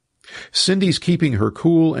 Cindy's keeping her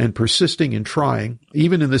cool and persisting in trying,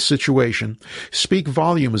 even in this situation, speak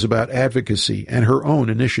volumes about advocacy and her own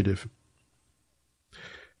initiative.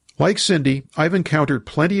 Like Cindy, I've encountered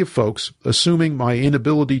plenty of folks assuming my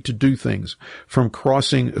inability to do things, from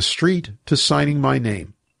crossing a street to signing my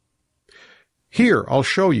name. Here, I'll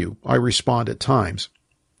show you, I respond at times.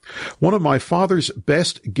 One of my father's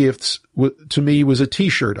best gifts to me was a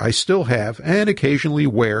T-shirt I still have and occasionally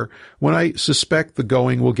wear when I suspect the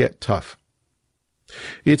going will get tough.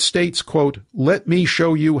 It states, quote, "Let me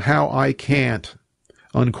show you how I can't,"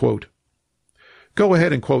 unquote. Go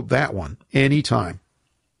ahead and quote that one anytime.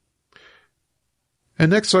 And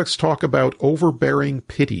next, let's talk about overbearing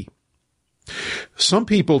pity. Some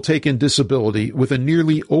people take in disability with a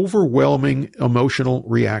nearly overwhelming emotional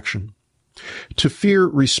reaction. To fear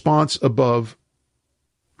response above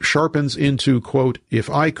sharpens into, quote, "If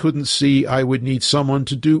I couldn't see, I would need someone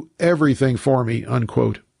to do everything for me,"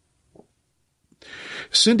 unquote.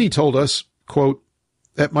 Cindy told us, quote,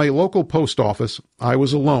 "At my local post office, I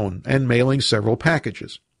was alone and mailing several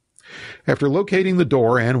packages. After locating the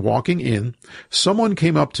door and walking in, someone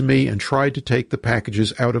came up to me and tried to take the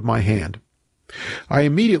packages out of my hand. I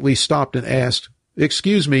immediately stopped and asked,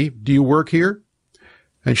 'Excuse me, do you work here?'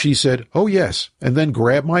 And she said, 'Oh, yes,' and then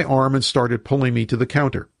grabbed my arm and started pulling me to the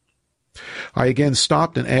counter. I again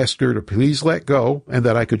stopped and asked her to please let go and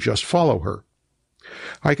that I could just follow her.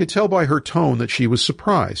 I could tell by her tone that she was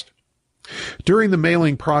surprised. During the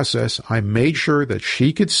mailing process, I made sure that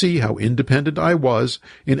she could see how independent I was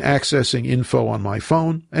in accessing info on my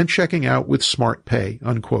phone and checking out with Smart Pay,"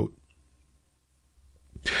 unquote.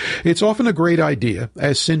 It's often a great idea,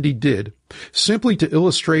 as Cindy did, simply to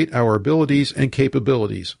illustrate our abilities and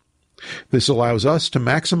capabilities. This allows us to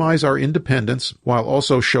maximize our independence while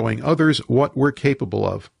also showing others what we're capable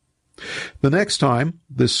of. The next time,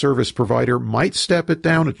 this service provider might step it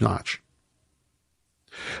down a notch.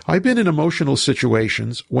 I've been in emotional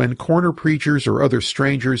situations when corner preachers or other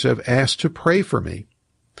strangers have asked to pray for me.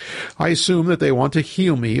 I assume that they want to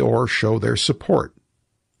heal me or show their support.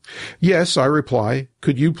 "Yes," I reply,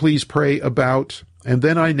 "could you please pray about," and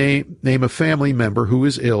then I name a family member who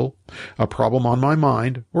is ill, a problem on my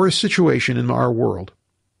mind, or a situation in our world.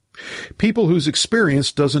 People whose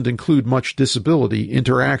experience doesn't include much disability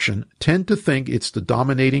interaction tend to think it's the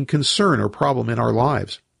dominating concern or problem in our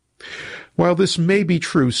lives. While this may be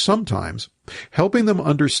true sometimes, helping them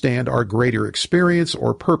understand our greater experience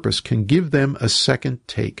or purpose can give them a second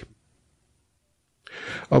take.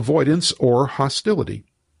 Avoidance or hostility.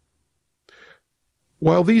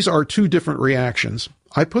 While these are two different reactions,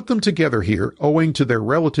 I put them together here owing to their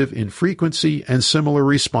relative infrequency and similar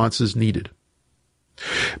responses needed.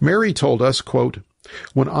 Mary told us, quote,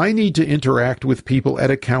 "When I need to interact with people at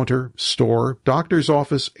a counter, store, doctor's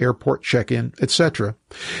office, airport check-in, etc.,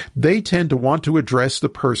 they tend to want to address the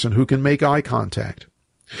person who can make eye contact.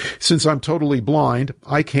 Since I'm totally blind,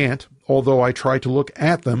 I can't, although I try to look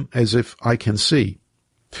at them as if I can see.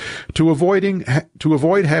 To avoid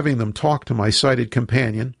having them talk to my sighted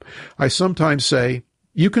companion, I sometimes say,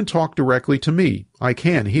 'You can talk directly to me. I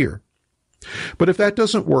can hear.' But if that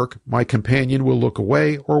doesn't work, my companion will look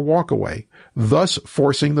away or walk away, thus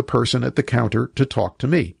forcing the person at the counter to talk to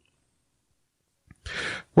me.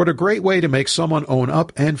 What a great way to make someone own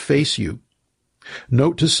up and face you.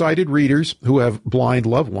 Note to sighted readers who have blind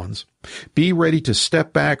loved ones, be ready to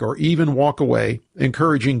step back or even walk away,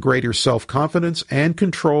 encouraging greater self-confidence and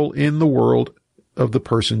control in the world of the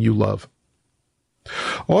person you love."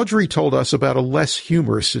 Audrey told us about a less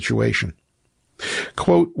humorous situation.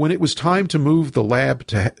 Quote, "When it was time to move the lab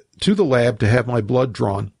to the lab to have my blood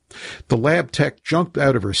drawn, the lab tech jumped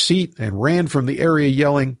out of her seat and ran from the area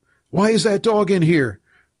yelling, 'Why is that dog in here?'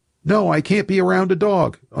 'No, I can't be around a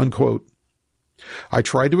dog,' unquote. I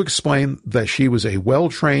tried to explain that she was a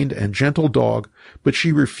well-trained and gentle dog, but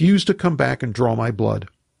she refused to come back and draw my blood.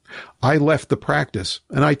 I left the practice,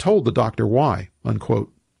 and I told the doctor why,"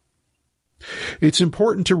 unquote. It's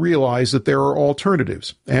important to realize that there are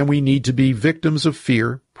alternatives, and we need to be victims of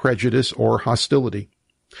fear, prejudice, or hostility.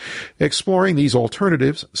 Exploring these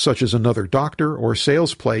alternatives, such as another doctor or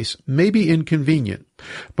sales place, may be inconvenient,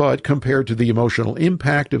 but compared to the emotional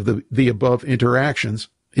impact of the above interactions,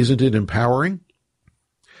 isn't it empowering?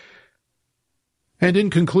 And in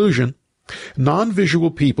conclusion,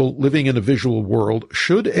 Non-visual people living in a visual world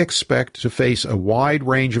should expect to face a wide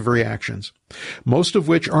range of reactions, most of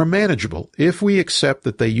which are manageable if we accept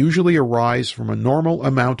that they usually arise from a normal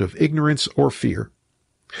amount of ignorance or fear.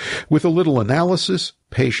 With a little analysis,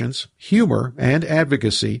 patience, humor, and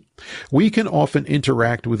advocacy, we can often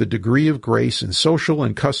interact with a degree of grace in social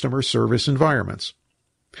and customer service environments.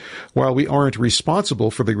 While we aren't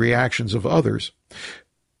responsible for the reactions of others,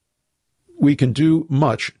 we can do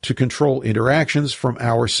much to control interactions from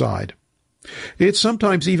our side. It's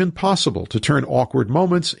sometimes even possible to turn awkward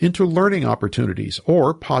moments into learning opportunities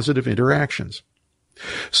or positive interactions.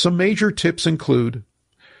 Some major tips include: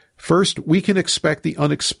 first, we can expect the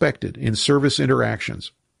unexpected in service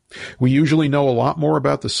interactions. We usually know a lot more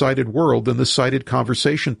about the sighted world than the sighted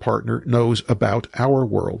conversation partner knows about our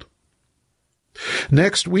world.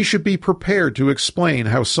 Next, we should be prepared to explain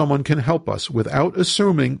how someone can help us without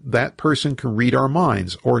assuming that person can read our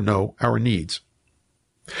minds or know our needs.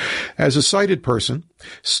 As a sighted person,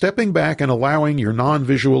 stepping back and allowing your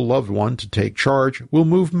non-visual loved one to take charge will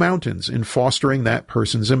move mountains in fostering that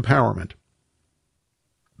person's empowerment.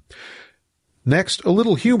 Next, a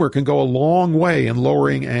little humor can go a long way in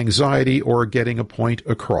lowering anxiety or getting a point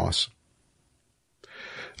across.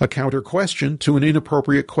 A counter question to an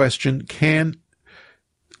inappropriate question can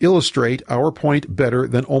illustrate our point better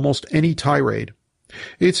than almost any tirade.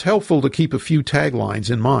 It's helpful to keep a few taglines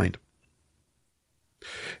in mind.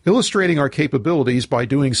 Illustrating our capabilities by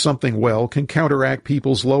doing something well can counteract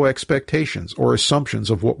people's low expectations or assumptions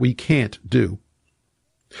of what we can't do.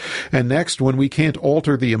 And next, when we can't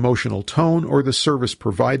alter the emotional tone or the service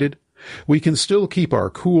provided, we can still keep our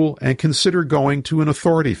cool and consider going to an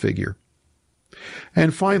authority figure.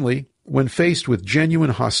 And finally, when faced with genuine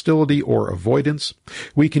hostility or avoidance,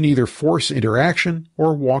 we can either force interaction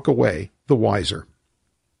or walk away, the wiser.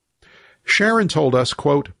 Sharon told us,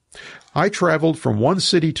 quote, "I traveled from one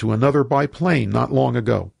city to another by plane not long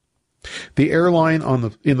ago. The airline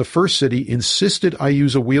in the first city insisted I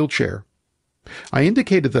use a wheelchair. I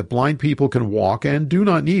indicated that blind people can walk and do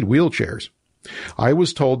not need wheelchairs. I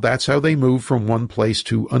was told that's how they move from one place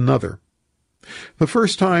to another. The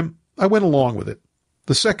first time, I went along with it.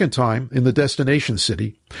 The second time, in the destination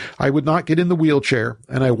city, I would not get in the wheelchair,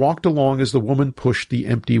 and I walked along as the woman pushed the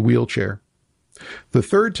empty wheelchair. The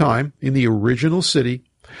third time, in the original city,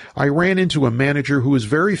 I ran into a manager who was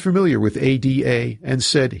very familiar with ADA and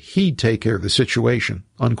said he'd take care of the situation,"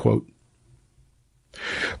 unquote.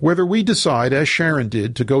 Whether we decide, as Sharon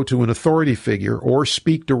did, to go to an authority figure or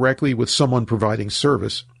speak directly with someone providing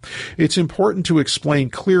service, it's important to explain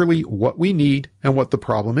clearly what we need and what the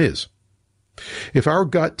problem is. If our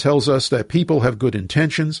gut tells us that people have good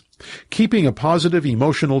intentions, keeping a positive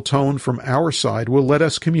emotional tone from our side will let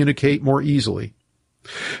us communicate more easily.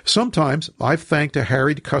 Sometimes I've thanked a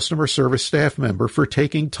harried customer service staff member for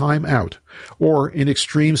taking time out, or in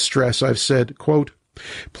extreme stress I've said, quote,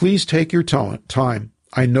 "Please take your time.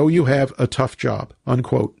 I know you have a tough job,"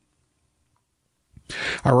 unquote.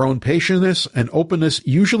 Our own patience and openness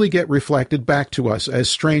usually get reflected back to us as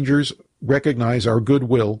strangers recognize our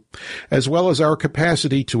goodwill, as well as our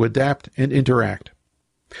capacity to adapt and interact.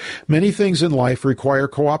 Many things in life require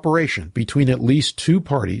cooperation between at least two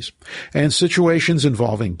parties, and situations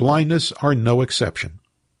involving blindness are no exception.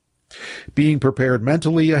 Being prepared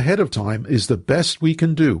mentally ahead of time is the best we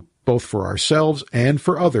can do, both for ourselves and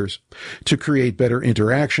for others, to create better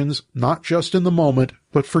interactions, not just in the moment,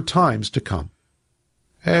 but for times to come.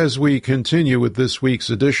 As we continue with this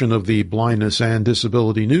week's edition of the Blindness and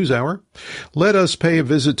Disability News Hour, let us pay a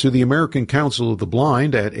visit to the American Council of the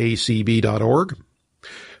Blind at acb.org.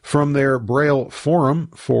 From their Braille Forum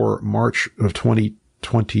for March of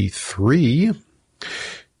 2023,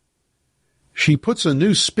 she puts a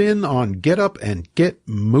new spin on Get Up and Get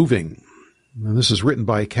Moving. And this is written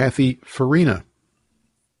by Kathy Farina.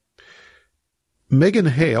 Megan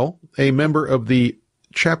Hale, a member of the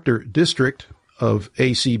chapter district of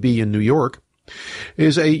ACB in New York,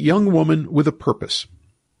 is a young woman with a purpose.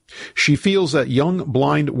 She feels that young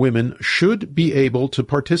blind women should be able to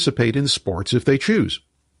participate in sports if they choose.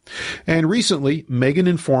 And recently, Megan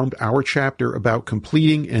informed our chapter about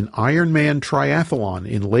completing an Ironman triathlon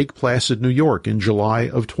in Lake Placid, New York in July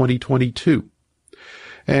of 2022.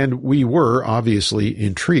 And we were obviously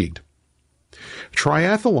intrigued.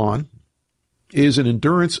 Triathlon is an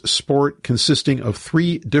endurance sport consisting of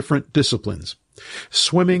 3 different disciplines: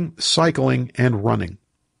 swimming, cycling, and running.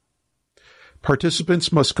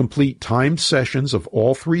 Participants must complete timed sessions of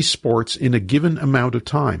all 3 sports in a given amount of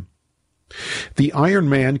time. The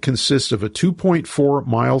Ironman consists of a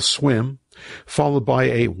 2.4-mile swim, followed by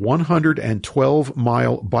a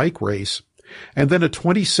 112-mile bike race, and then a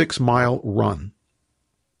 26-mile run.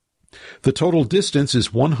 The total distance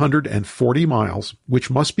is 140 miles, which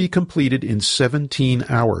must be completed in 17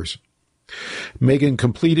 hours. Megan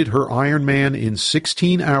completed her Ironman in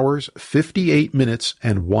 16 hours, 58 minutes,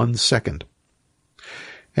 and 1 second.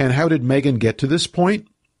 And how did Megan get to this point?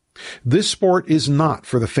 This sport is not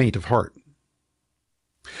for the faint of heart.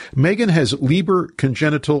 Megan has Leber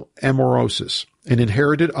congenital amaurosis, an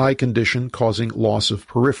inherited eye condition causing loss of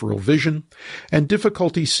peripheral vision and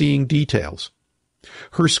difficulty seeing details.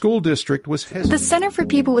 Her school district was hesitant. The Center for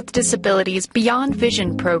People with Disabilities Beyond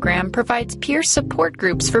Vision program provides peer support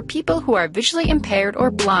groups for people who are visually impaired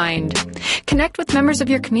or blind. Connect with members of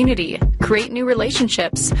your community, create new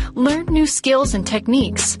relationships, learn new skills and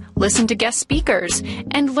techniques, listen to guest speakers,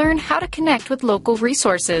 and learn how to connect with local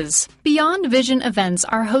resources. Beyond Vision events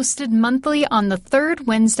are hosted monthly on the third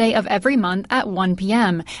Wednesday of every month at 1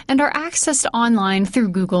 p.m. and are accessed online through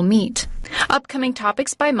Google Meet. Upcoming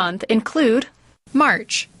topics by month include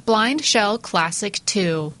March, Blind Shell Classic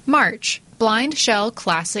 2. March, Blind Shell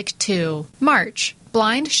Classic 2. March,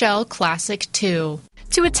 Blind Shell Classic 2.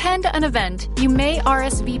 To attend an event, you may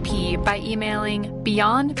RSVP by emailing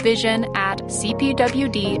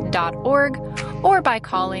beyondvision@cpwd.org or by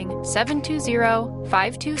calling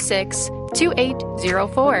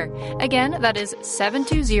 720-526-2804. Again, that is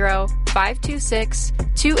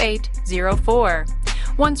 720-526-2804.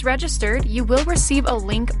 Once registered, you will receive a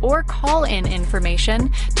link or call-in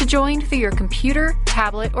information to join through your computer,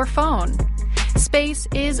 tablet, or phone. Space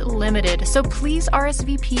is limited, so please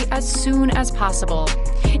RSVP as soon as possible.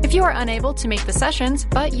 If you are unable to make the sessions,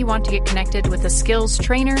 but you want to get connected with a skills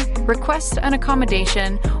trainer, request an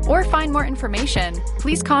accommodation, or find more information,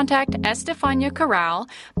 please contact Estefania Corral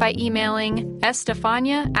by emailing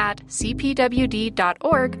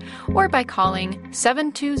estefania@cpwd.org or by calling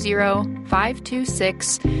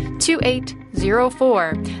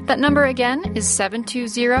 720-526-2804. That number again is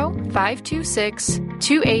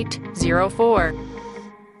 720-526-2804.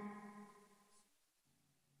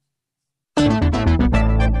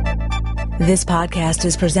 This podcast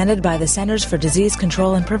is presented by the Centers for Disease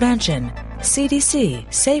Control and Prevention, CDC,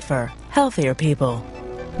 Safer, Healthier People.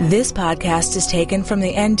 This podcast is taken from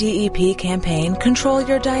the NDEP campaign Control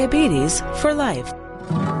Your Diabetes for Life.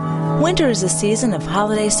 Winter is a season of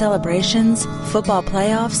holiday celebrations, football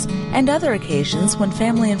playoffs, and other occasions when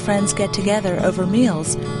family and friends get together over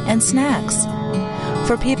meals and snacks.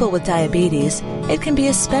 For people with diabetes, it can be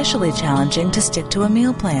especially challenging to stick to a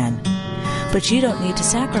meal plan. But you don't need to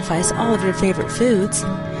sacrifice all of your favorite foods.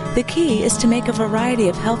 The key is to make a variety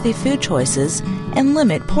of healthy food choices and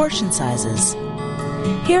limit portion sizes.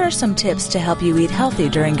 Here are some tips to help you eat healthy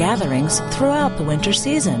during gatherings throughout the winter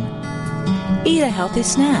season. Eat a healthy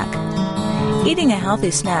snack. Eating a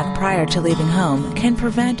healthy snack prior to leaving home can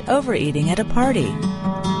prevent overeating at a party.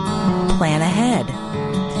 Plan ahead.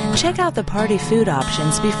 Check out the party food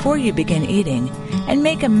options before you begin eating and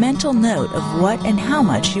make a mental note of what and how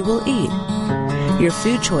much you will eat. Your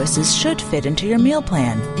food choices should fit into your meal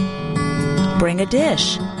plan. Bring a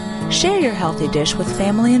dish. Share your healthy dish with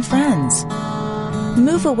family and friends.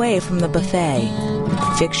 Move away from the buffet.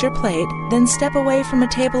 Fix your plate, then step away from a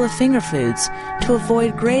table of finger foods to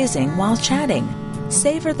avoid grazing while chatting.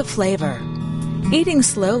 Savor the flavor. Eating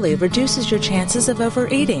slowly reduces your chances of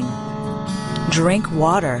overeating. Drink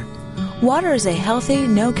water. Water is a healthy,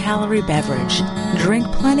 no-calorie beverage. Drink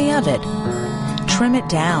plenty of it. Trim it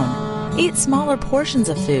down. Eat smaller portions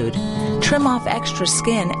of food. Trim off extra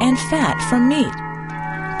skin and fat from meat.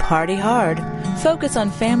 Party hard. Focus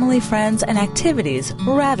on family, friends, and activities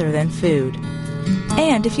rather than food.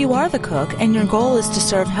 And if you are the cook and your goal is to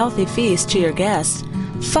serve healthy feasts to your guests,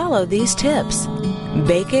 follow these tips.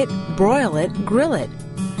 Bake it, broil it, grill it.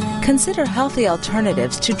 Consider healthy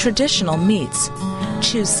alternatives to traditional meats.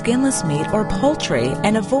 Choose skinless meat or poultry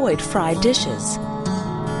and avoid fried dishes.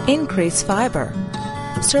 Increase fiber.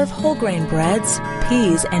 Serve whole grain breads,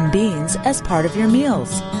 peas, and beans as part of your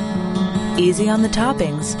meals. Easy on the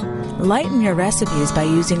toppings. Lighten your recipes by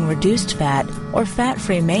using reduced fat or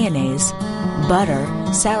fat-free mayonnaise, butter,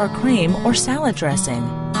 sour cream, or salad dressing.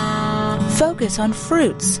 Focus on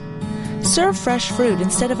fruits. Serve fresh fruit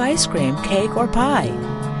instead of ice cream, cake, or pie.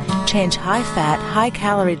 Change high-fat,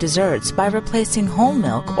 high-calorie desserts by replacing whole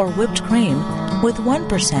milk or whipped cream with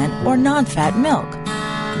 1% or non-fat milk.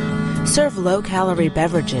 Serve low-calorie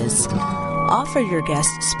beverages. Offer your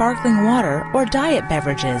guests sparkling water or diet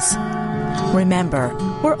beverages. Remember,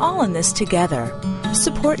 we're all in this together.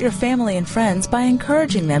 Support your family and friends by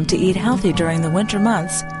encouraging them to eat healthy during the winter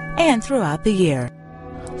months and throughout the year.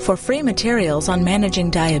 For free materials on managing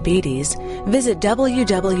diabetes, visit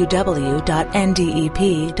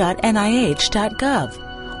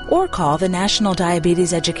www.ndep.nih.gov or call the National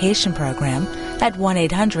Diabetes Education Program at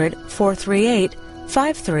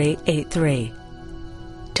 1-800-438-5383.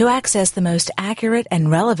 To access the most accurate and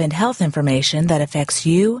relevant health information that affects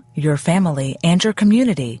you, your family, and your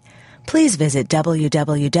community, please visit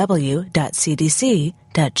www.cdc.gov.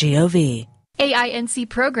 AINC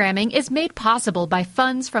programming is made possible by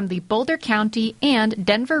funds from the Boulder County and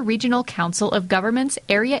Denver Regional Council of Governments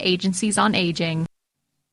Area Agencies on Aging.